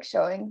just like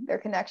showing their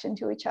connection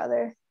to each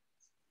other.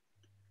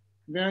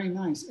 Very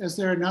nice. Is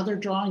there another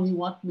drawing you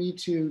want me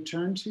to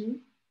turn to?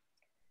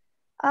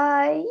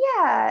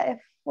 Yeah, if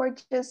we're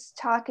just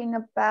talking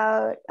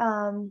about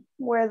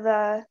where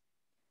the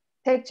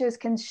pictures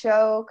can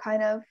show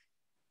kind of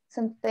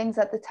some things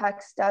that the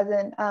text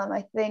doesn't,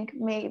 I think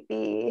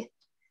maybe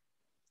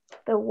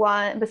the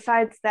one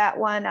besides that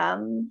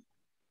one,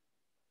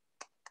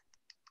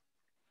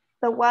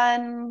 the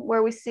one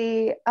where we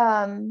see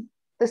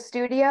the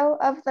studio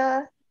of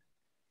the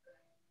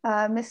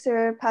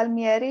Mr.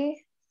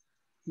 Palmieri.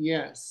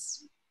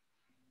 Yes.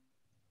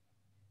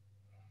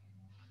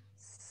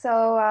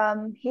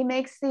 So he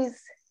makes these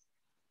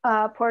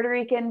Puerto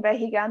Rican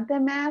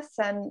vejigante masks,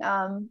 and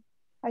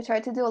I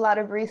tried to do a lot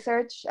of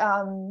research,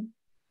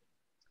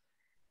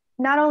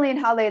 not only in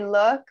how they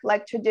look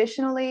like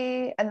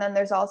traditionally, and then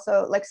there's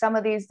also like some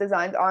of these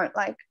designs aren't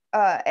like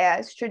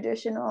as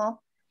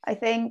traditional. I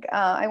think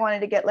I wanted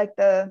to get like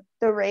the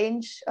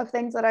range of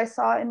things that I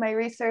saw in my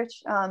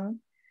research,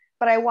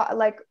 but I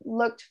like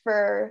looked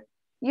for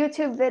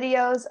YouTube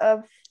videos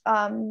of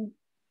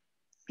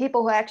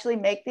people who actually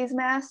make these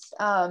masks.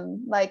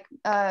 Like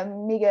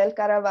Miguel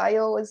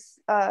Caravaggio was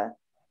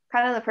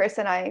kind of the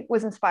person I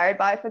was inspired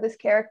by for this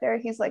character.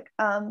 He's like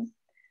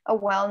a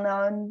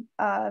well-known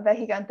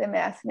Vejigante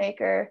mask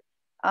maker.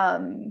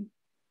 And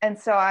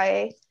so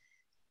I,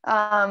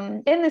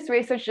 in this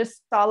research,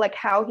 just saw like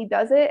how he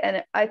does it,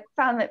 and I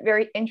found it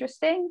very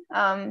interesting.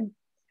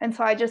 And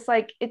so I just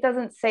like, it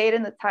doesn't say it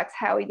in the text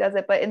how he does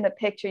it, but in the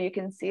picture you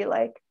can see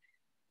like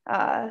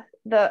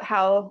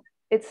how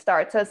it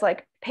starts as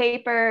like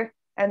paper,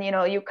 and you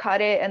know, you cut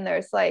it, and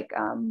there's like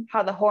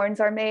how the horns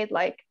are made,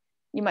 like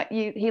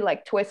he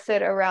like twists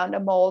it around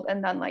a mold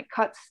and then like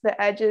cuts the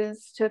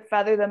edges to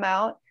feather them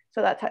out,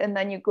 so that's how, and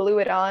then you glue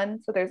it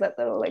on, so there's that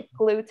little like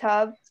glue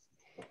tub.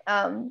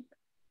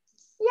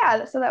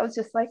 Yeah, so that was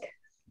just like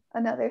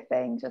another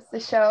thing just to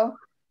show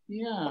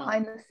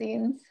behind the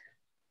scenes.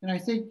 And I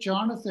think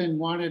Jonathan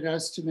wanted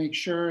us to make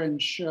sure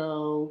and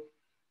show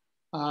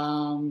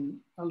a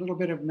little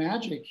bit of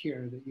magic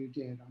here that you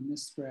did on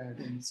this spread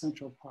in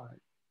Central Park.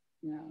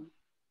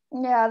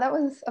 Yeah, that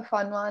was a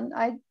fun one.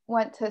 I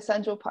went to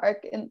Central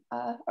Park in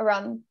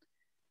around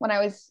when I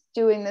was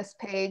doing this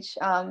page,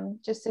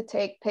 just to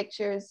take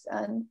pictures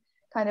and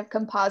kind of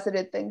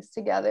composited things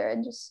together,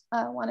 and just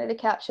wanted to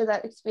capture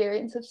that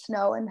experience of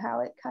snow and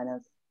how it kind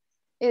of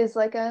is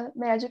like a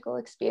magical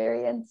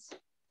experience.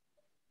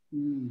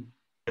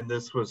 And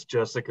this was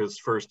Jessica's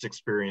first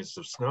experience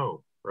of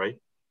snow, right?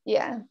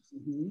 Yeah.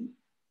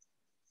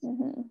 Yeah.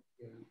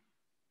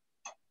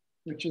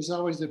 Which is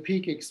always a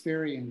peak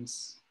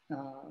experience.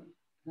 How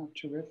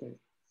terrific.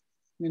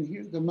 And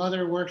here, the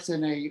mother works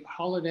in a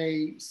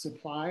holiday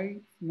supply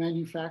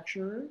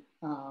manufacturer.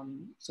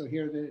 So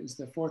here is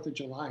the 4th of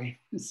July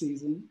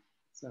season.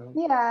 So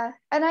yeah,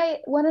 and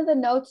one of the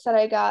notes that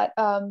I got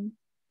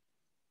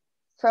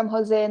from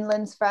Jose and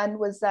Lynn's friend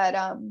was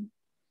that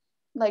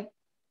like,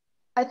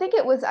 I think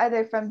it was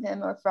either from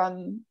him or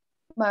from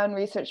my own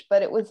research,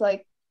 but it was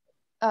like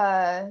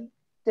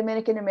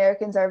Dominican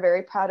Americans are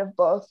very proud of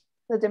both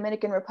the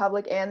Dominican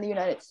Republic and the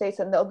United States,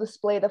 and they'll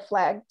display the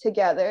flag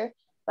together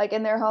like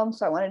in their home.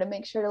 So I wanted to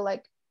make sure to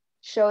like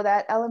show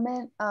that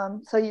element.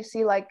 So you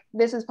see like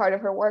this is part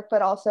of her work,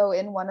 but also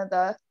in one of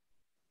the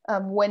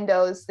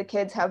windows, the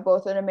kids have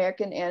both an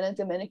American and a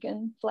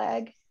Dominican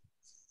flag.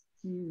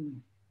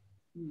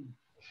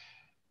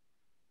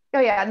 Oh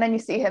yeah, and then you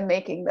see him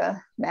making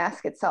the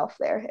mask itself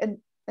there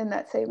in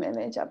that same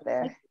image up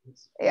there.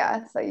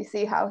 Yeah, so you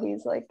see how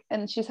he's like,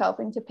 and she's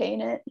helping to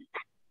paint it.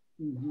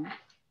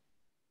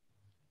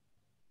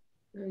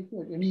 Very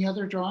good. Any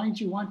other drawings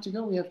you want to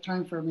go? We have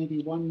time for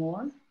maybe one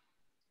more.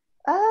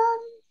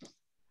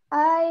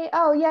 I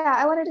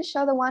wanted to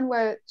show the one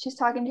where she's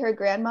talking to her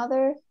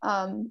grandmother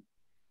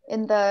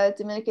in the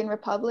Dominican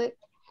Republic.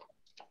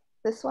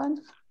 This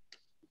one.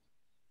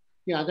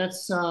 Yeah,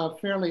 that's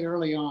fairly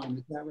early on.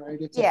 Is that right?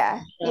 It's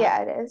yeah,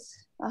 it is.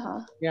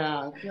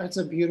 Yeah, that's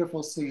a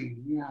beautiful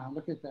scene. Yeah,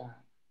 look at that.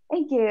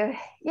 Thank you.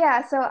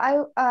 Yeah, so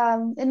I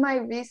in my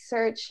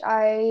research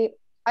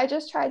I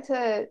just tried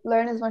to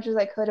learn as much as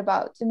I could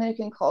about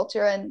Dominican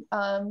culture, and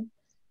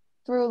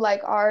through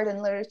like art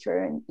and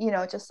literature, and you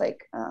know, just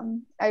like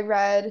I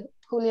read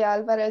Julia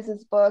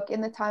Alvarez's book In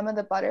the Time of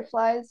the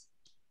Butterflies,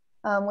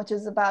 which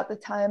is about the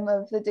time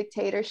of the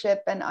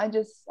dictatorship, and I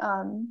just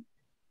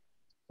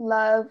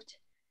loved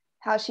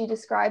how she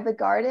described the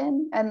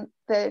garden and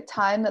the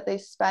time that they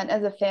spent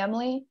as a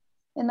family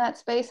in that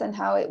space, and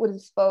how it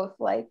was both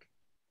like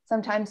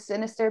sometimes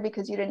sinister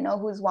because you didn't know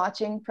who was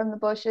watching from the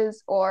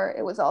bushes, or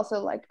it was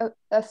also like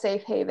a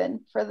safe haven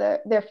for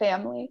their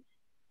family.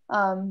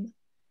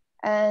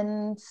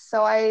 And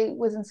so I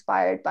was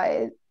inspired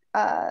by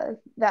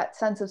that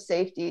sense of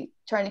safety,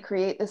 trying to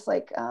create this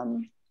like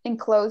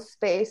enclosed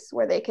space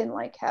where they can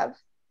like have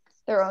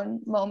their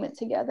own moment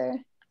together.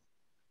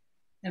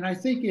 And I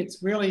think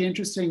it's really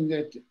interesting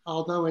that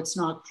although it's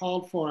not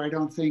called for, I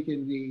don't think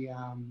in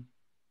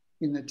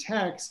the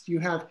text, you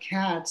have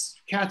cats.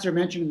 Cats are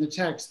mentioned in the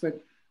text,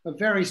 but a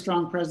very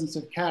strong presence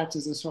of cats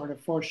is a sort of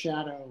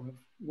foreshadow of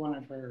one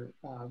of her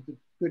the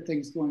good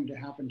things going to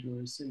happen to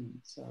her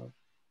soon. So,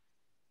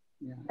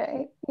 yeah.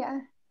 Right.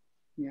 Yeah.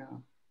 Yeah.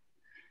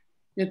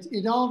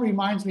 It all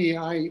reminds me,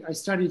 I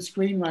studied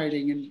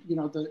screenwriting, and you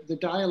know, the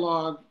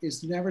dialogue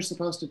is never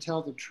supposed to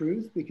tell the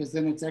truth, because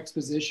then it's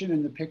exposition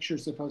and the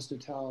picture's supposed to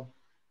tell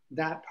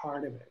that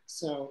part of it.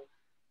 So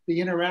the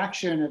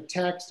interaction of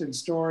text and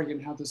story,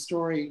 and how the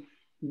story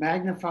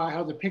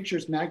how the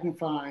pictures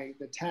magnify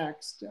the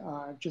text,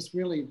 just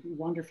really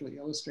wonderfully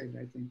illustrated,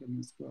 I think, in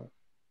this book.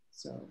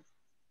 So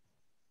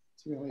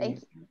it's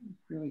really,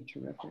 really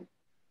terrific.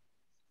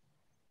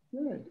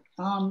 Good.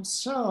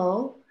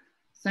 So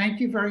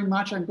thank you very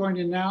much. I'm going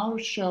to now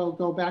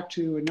go back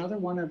to another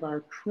one of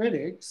our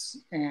critics,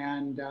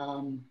 and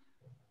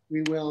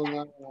we will,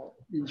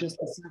 in just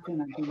a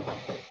second, I'm going to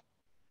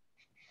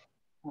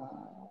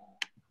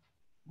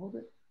hold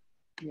it.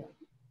 Yeah,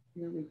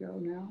 here we go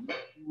now.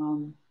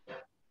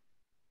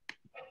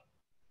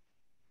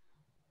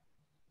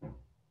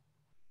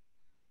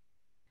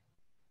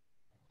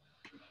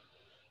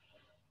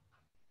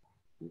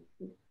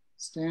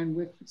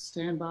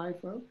 stand by,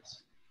 folks.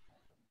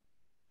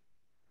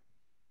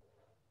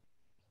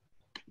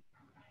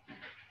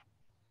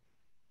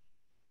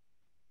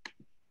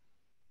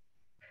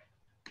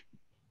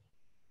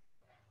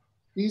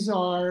 These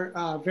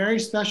are very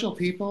special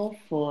people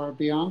for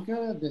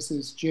Bianca. This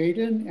is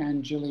Jaden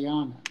and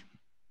Juliana.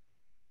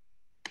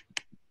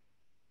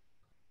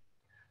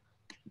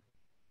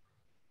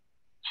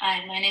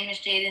 Hi, my name is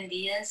Jaden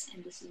Diaz,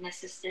 and this is my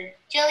sister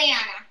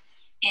Juliana.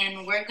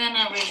 And we're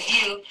gonna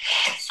review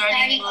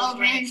Starting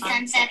Over in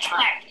Sunset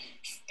Park.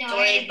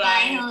 Story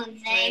by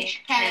Jose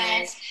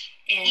Pelaez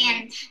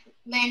and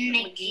Lynn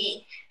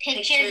McGee.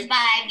 Pictures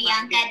by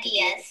Bianca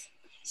Diaz.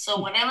 So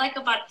what I like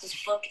about this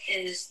book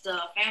is the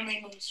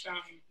family moves from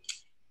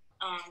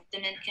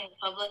Dominican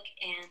Republic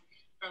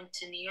and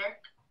to New York.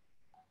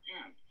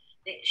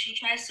 She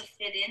tries to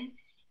fit in,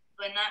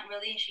 but not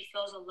really. She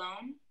feels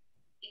alone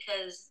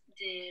because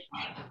the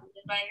people who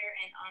live by her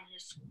and on her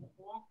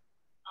school,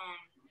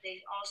 they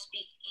all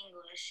speak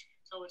English,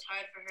 so it's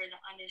hard for her to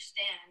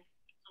understand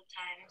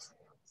sometimes.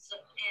 So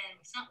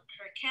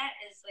her cat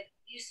is like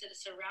used to the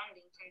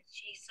surroundings, and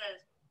she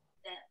says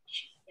that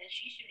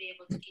she should be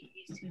able to get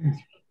used to it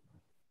too.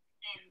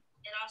 And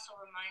it also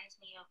reminds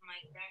me of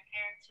my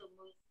grandparents who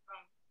moved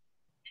from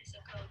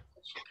Mexico to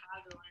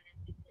Chicago and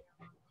have been there a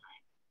long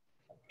time.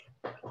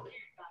 What are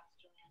your thoughts,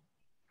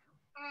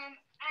 Joanne?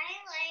 I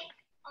like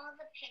all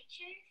the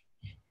pictures,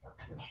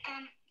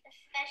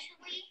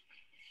 especially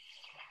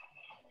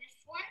this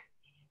one.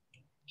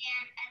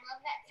 And I love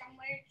that some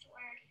words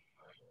were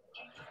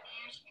in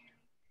Spanish and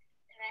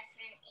the rest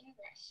are in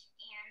English.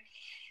 And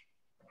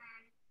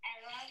I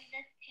love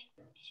the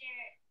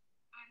picture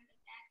on the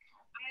back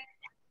cover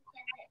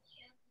because it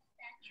shows the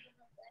Statue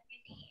of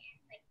Liberty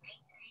and like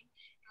nighttime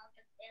and all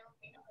the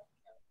buildings look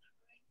so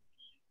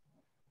pretty.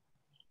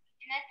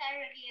 And that's our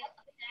review of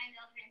Starting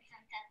Over in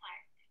Sunset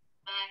Park.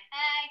 Bye.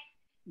 Bye.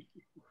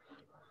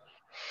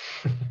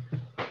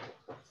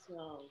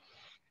 So,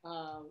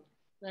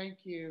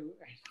 thank you.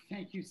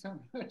 Thank you so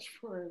much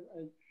for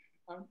an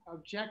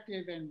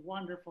objective and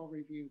wonderful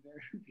review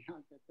there,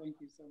 Bianca. Thank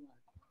you so much.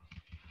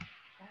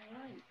 All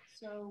right,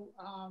 so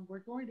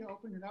we're going to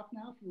open it up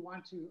now if you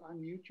want to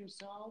unmute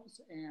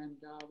yourselves, and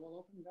we'll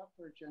open it up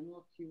for a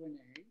general Q&A.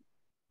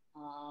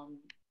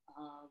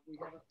 We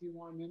have a few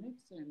more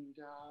minutes, and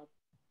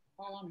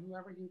call on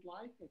whoever you'd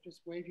like, or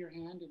just wave your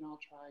hand and I'll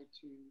try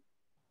to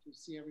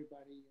see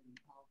everybody and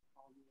I'll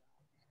call you out.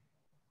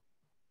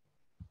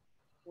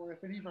 Or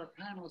if any of our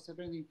panelists have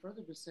anything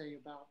further to say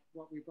about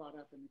what we brought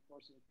up in the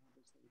course of the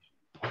conversation.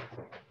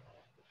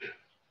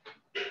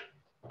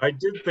 I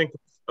did think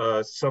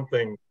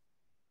something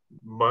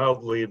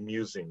mildly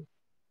amusing,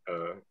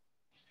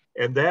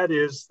 and that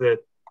is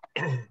that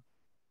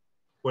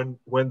when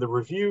the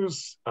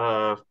reviews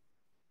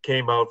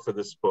came out for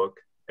this book,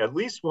 at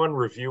least one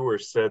reviewer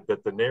said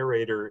that the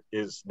narrator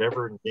is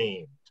never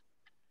named.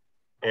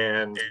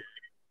 And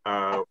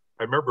I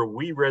remember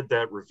we read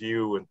that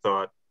review and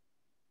thought,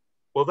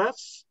 well,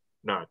 that's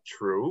not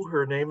true.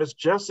 Her name is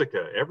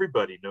Jessica.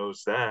 Everybody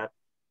knows that.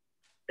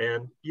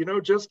 And, you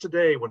know, just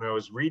today when I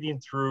was reading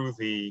through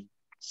the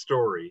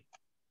story,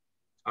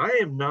 I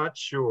am not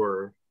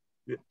sure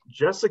that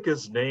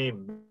Jessica's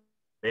name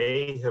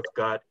may have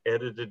got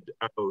edited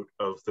out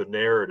of the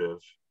narrative.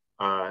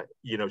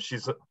 You know,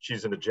 she's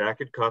in a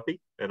jacket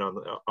copy and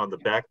on the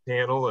back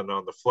panel and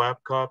on the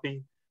flap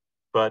copy,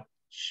 but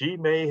she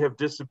may have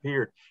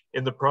disappeared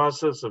in the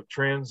process of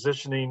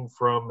transitioning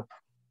from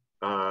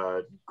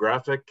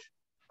graphic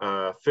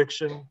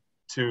fiction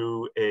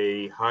to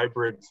a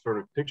hybrid sort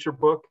of picture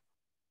book.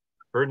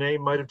 Her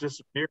name might have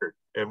disappeared.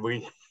 And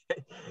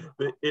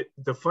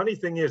the funny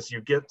thing is,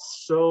 you get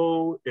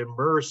so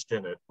immersed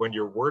in it when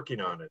you're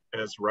working on it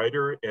as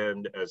writer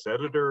and as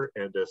editor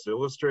and as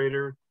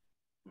illustrator,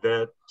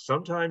 that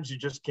sometimes you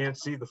just can't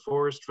see the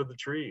forest for the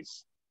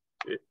trees.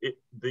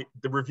 The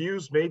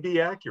reviews may be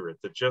accurate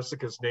that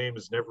Jessica's name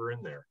is never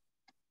in there.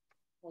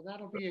 Well,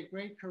 that'll be a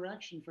great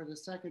correction for the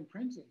second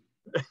printing.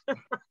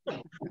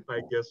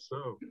 I guess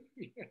so.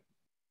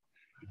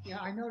 Yeah,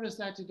 I noticed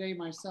that today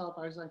myself.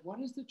 I was like, what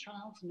is the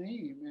child's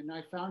name? And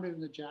I found it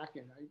in the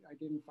jacket. I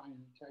didn't find it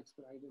in the text,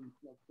 but I didn't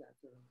look that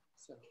through.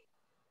 So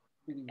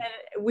anyway.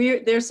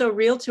 And they're so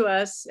real to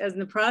us as in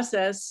the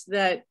process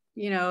that,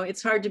 you know,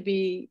 it's hard to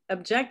be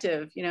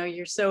objective. You know,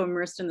 you're so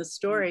immersed in the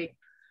story.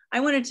 I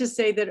wanted to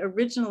say that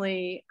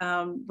originally,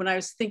 when I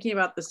was thinking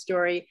about the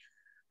story,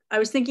 I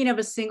was thinking of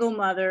a single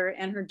mother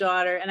and her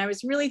daughter, and I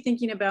was really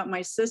thinking about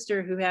my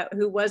sister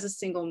who was a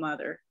single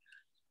mother.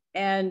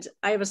 And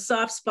I have a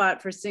soft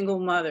spot for single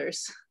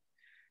mothers.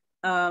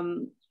 But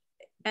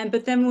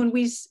then when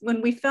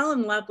we fell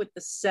in love with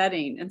the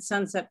setting in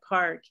Sunset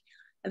Park,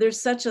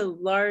 there's such a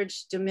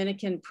large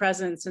Dominican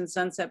presence in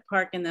Sunset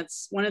Park, and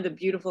that's one of the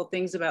beautiful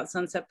things about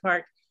Sunset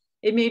Park.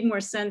 It made more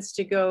sense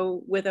to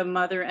go with a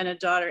mother and a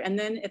daughter. And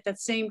then at that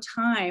same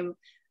time,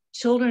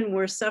 children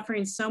were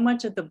suffering so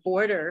much at the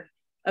border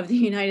of the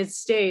United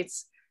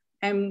States.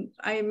 And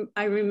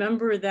I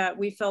remember that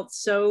we felt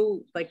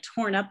so like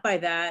torn up by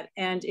that.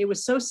 And it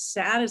was so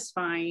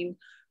satisfying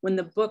when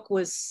the book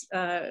was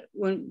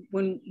when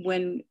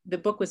the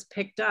book was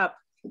picked up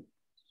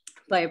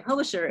by a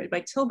publisher, by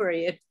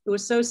Tilbury, it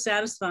was so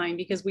satisfying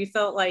because we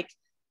felt like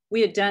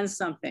we had done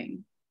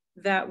something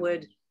that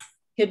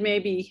could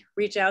maybe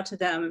reach out to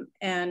them.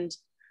 And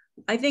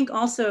I think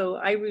also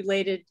I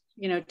related,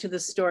 to the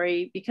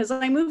story because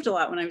I moved a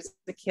lot when I was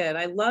a kid.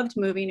 I loved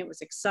moving. It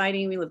was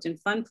exciting. We lived in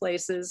fun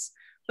places,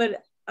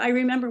 but I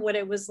remember what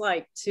it was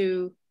like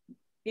to,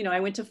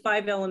 I went to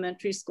 5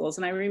 elementary schools,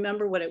 and I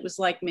remember what it was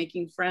like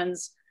making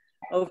friends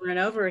over and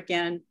over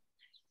again.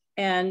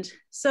 And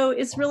so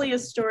it's really a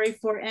story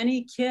for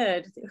any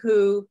kid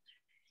who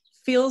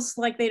feels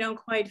like they don't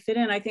quite fit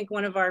in. I think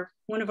one of our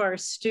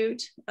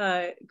astute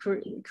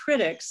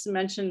critics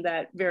mentioned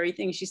that very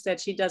thing. She said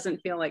she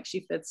doesn't feel like she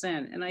fits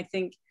in. And I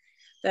think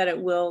that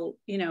it will,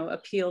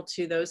 appeal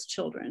to those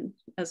children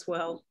as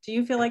well. Do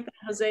you feel like that,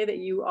 Jose, that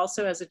you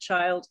also as a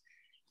child,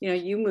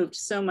 you moved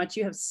so much,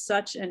 you have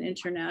such an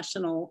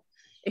international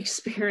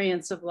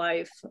experience of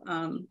life?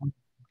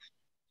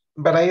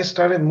 But I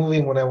started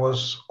moving when I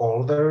was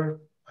older.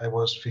 I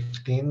was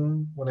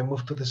 15 when I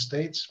moved to the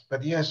States.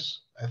 But yes,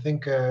 I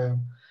think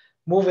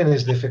moving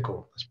is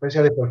difficult,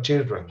 especially for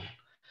children.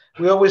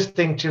 We always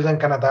think children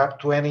can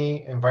adapt to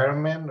any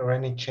environment or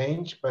any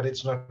change, but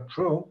it's not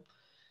true.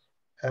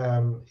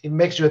 It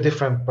makes you a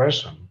different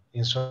person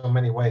in so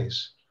many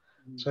ways.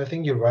 So I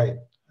think you're right.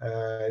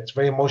 It's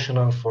very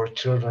emotional for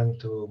children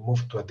to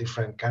move to a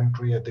different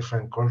country, a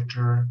different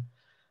culture,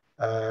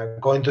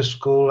 going to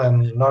school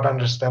and not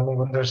understanding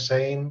what they're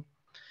saying.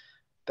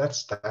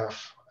 That's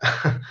tough.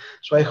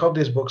 So I hope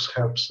these books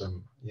helps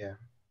them. Yeah.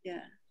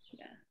 Yeah.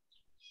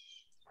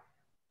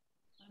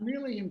 I'm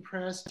really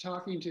impressed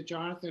talking to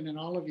Jonathan and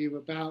all of you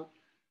about,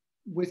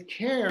 with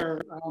care,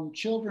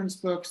 children's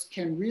books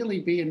can really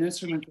be an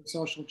instrument for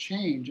social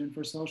change and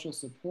for social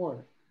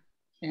support.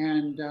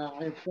 And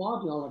I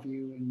applaud all of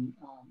you in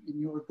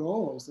your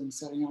goals in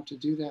setting out to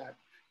do that.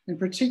 And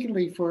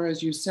particularly for,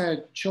 as you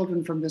said,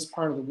 children from this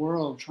part of the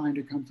world trying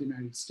to come to the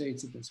United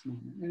States at this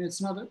moment. And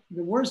it's not,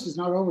 the worst is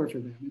not over for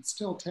them. It's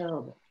still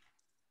terrible.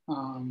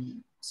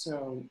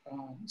 So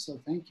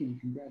thank you and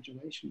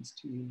congratulations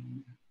to you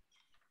on that.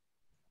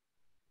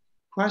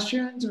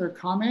 Questions or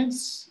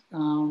comments?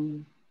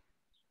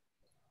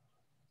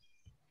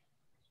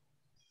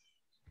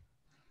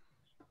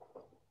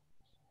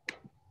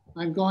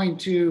 I'm going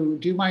to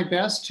do my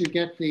best to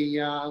get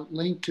the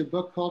link to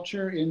Book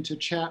Culture into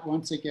chat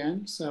once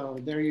again. So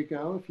there you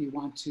go. If you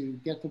want to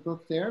get the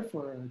book there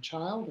for a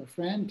child or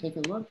friend, take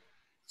a look.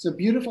 It's a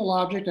beautiful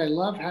object. I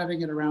love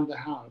having it around the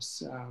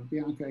house.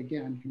 Bianca,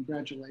 again,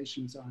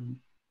 congratulations on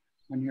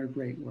your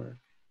great work.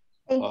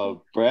 Thank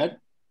you. Brad,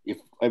 if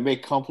I may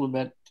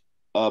compliment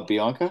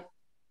Bianca,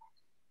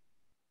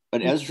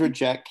 an Ezra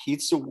Jack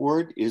Keats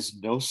Award is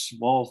no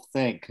small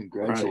thing.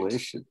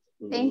 Congratulations.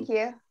 Right. Thank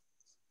you.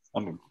 I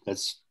mean,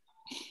 that's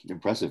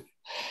impressive.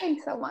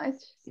 Thanks so much.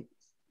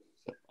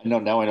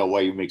 Now I know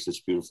why you make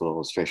such beautiful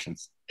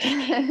illustrations.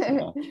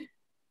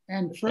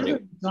 And further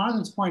to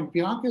Jonathan's point,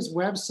 Bianca's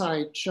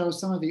website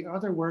shows some of the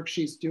other work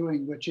she's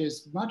doing, which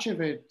is much of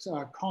it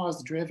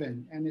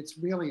cause-driven, and it's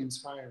really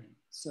inspiring.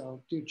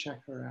 So do check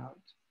her out.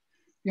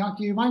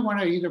 Bianca, you might want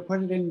to either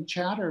put it in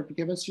chat or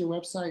give us your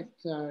website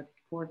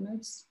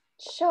coordinates.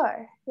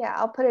 Sure. Yeah,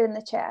 I'll put it in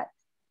the chat.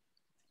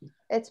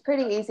 It's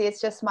pretty easy.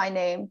 It's just my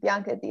name,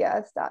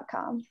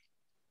 biancadiaz.com.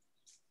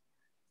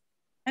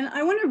 And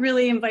I want to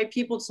really invite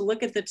people to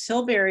look at the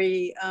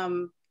Tilbury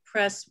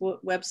Press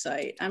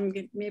website.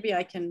 Maybe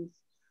I can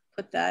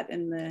put that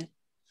in the,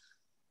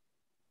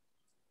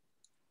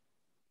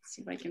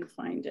 see if I can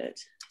find it.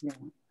 Yeah.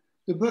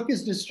 The book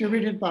is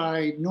distributed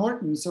by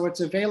Norton, so it's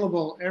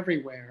available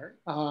everywhere.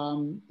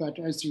 But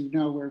as you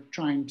know, we're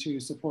trying to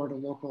support a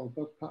local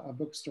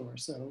bookstore.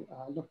 So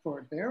look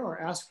for it there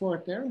or ask for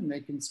it there and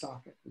they can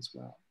stock it as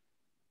well.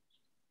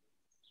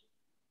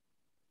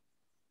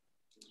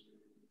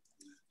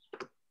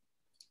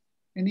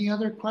 Any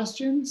other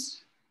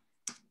questions?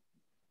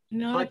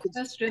 Not a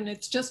question,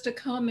 it's just a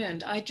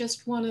comment. I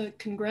just want to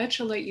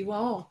congratulate you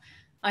all.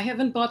 I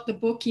haven't bought the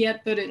book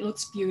yet, but it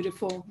looks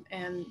beautiful.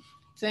 And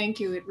thank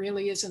you, it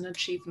really is an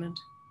achievement.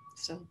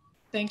 So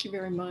thank you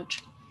very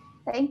much.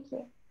 Thank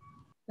you.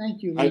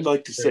 Thank you, Lynn. I'd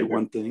like to say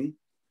one thing.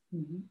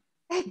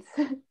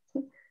 Mm-hmm.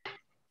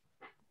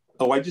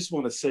 I just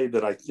want to say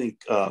that I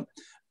think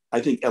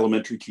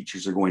elementary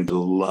teachers are going to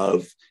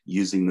love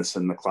using this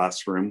in the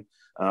classroom.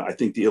 I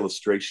think the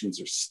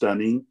illustrations are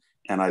stunning,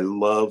 and I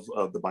love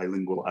the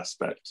bilingual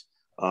aspect.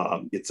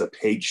 It's a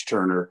page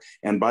turner.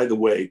 And by the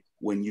way,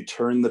 when you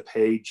turn the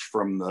page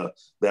from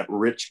that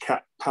rich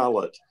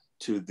palette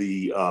to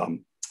the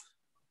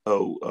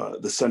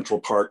Central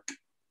Park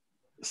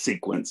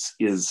sequence,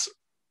 is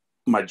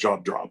my jaw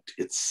dropped.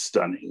 It's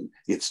stunning.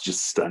 It's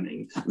just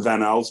stunning.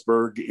 Van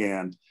Allsburg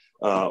and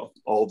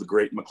all the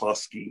great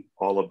McCloskey,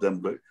 all of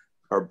them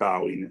are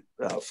bowing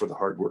for the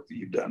hard work that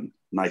you've done.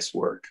 Nice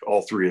work,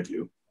 all three of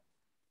you.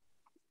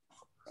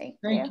 Thank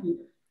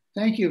you.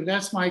 Thank you.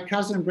 That's my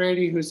cousin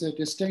Brady, who's a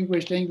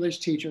distinguished English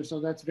teacher,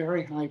 so that's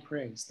very high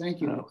praise.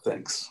 Thank you. Oh,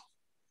 thanks.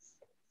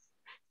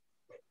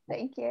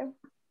 Thank you.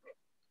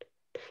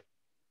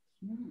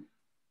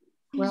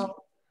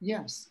 Well,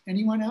 yes.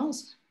 Anyone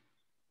else?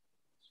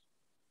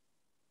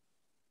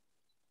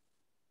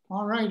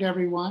 All right,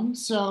 everyone.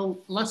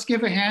 So let's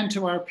give a hand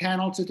to our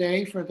panel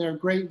today for their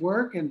great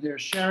work, and they're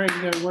sharing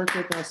their work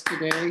with us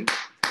today.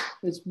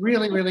 It's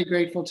really, really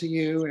grateful to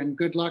you, and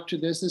good luck to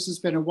this. This has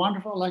been a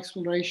wonderful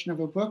exploration of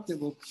a book that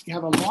will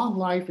have a long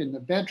life in the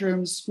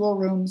bedrooms,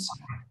 schoolrooms,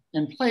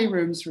 and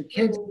playrooms for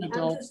kids and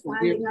adults. I'm just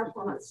winding up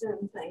on a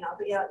Zoom thing. I'll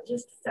be out in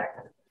just a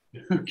second.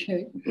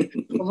 Okay.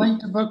 The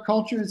link to Book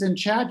Culture is in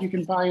chat. You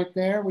can buy it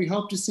there. We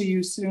hope to see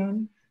you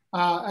soon.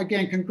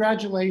 Again,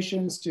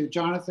 congratulations to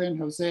Jonathan,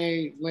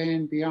 Jose,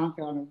 Lynn,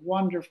 Bianca on a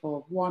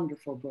wonderful,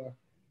 wonderful book.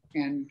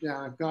 And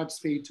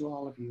Godspeed to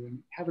all of you. And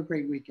have a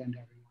great weekend,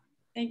 everyone.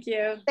 Thank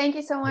you. Thank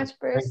you so much,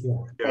 Bruce. Thank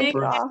you. Yeah, Thank you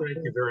Bruce, all. thank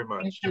you very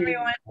much. Thanks,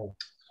 everyone.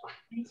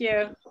 Thank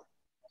you.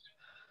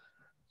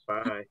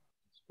 Bye.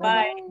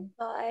 Bye.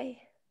 Bye.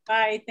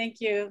 Bye.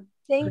 Thank you.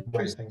 Thank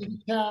Bye, you thank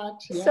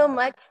you. so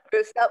much,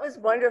 Bruce. That was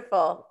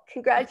wonderful.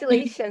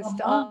 Congratulations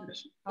to all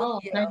Oh,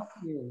 of you. thank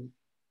you.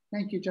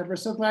 Thank you, Jennifer.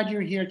 So glad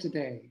you're here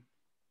today.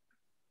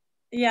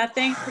 Yeah,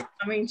 thanks for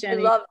coming, I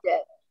Jenny. loved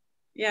it.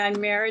 Yeah, and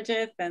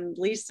Meredith and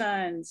Lisa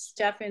and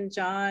Steph and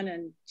John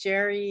and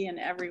Jerry and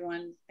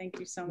everyone. Thank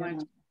you so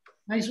much.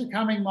 Thanks for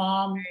coming,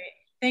 Mom. Great.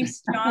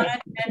 Thanks, John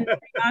and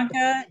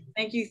Bianca.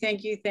 Thank you,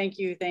 thank you, thank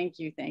you, thank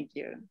you, thank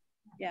you.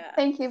 Yeah.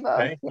 Thank you both.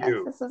 Thank Yes,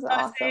 you. this is Jose,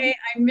 awesome.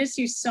 I miss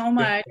you so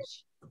much.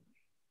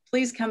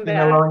 Please come It's been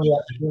back.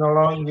 a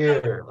long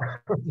year.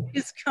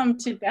 Please come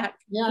to back.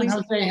 Yeah, Please.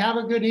 and Jose, have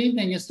a good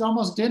evening. It's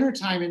almost dinner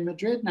time in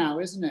Madrid now,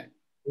 isn't it?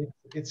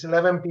 It's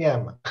 11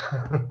 p.m.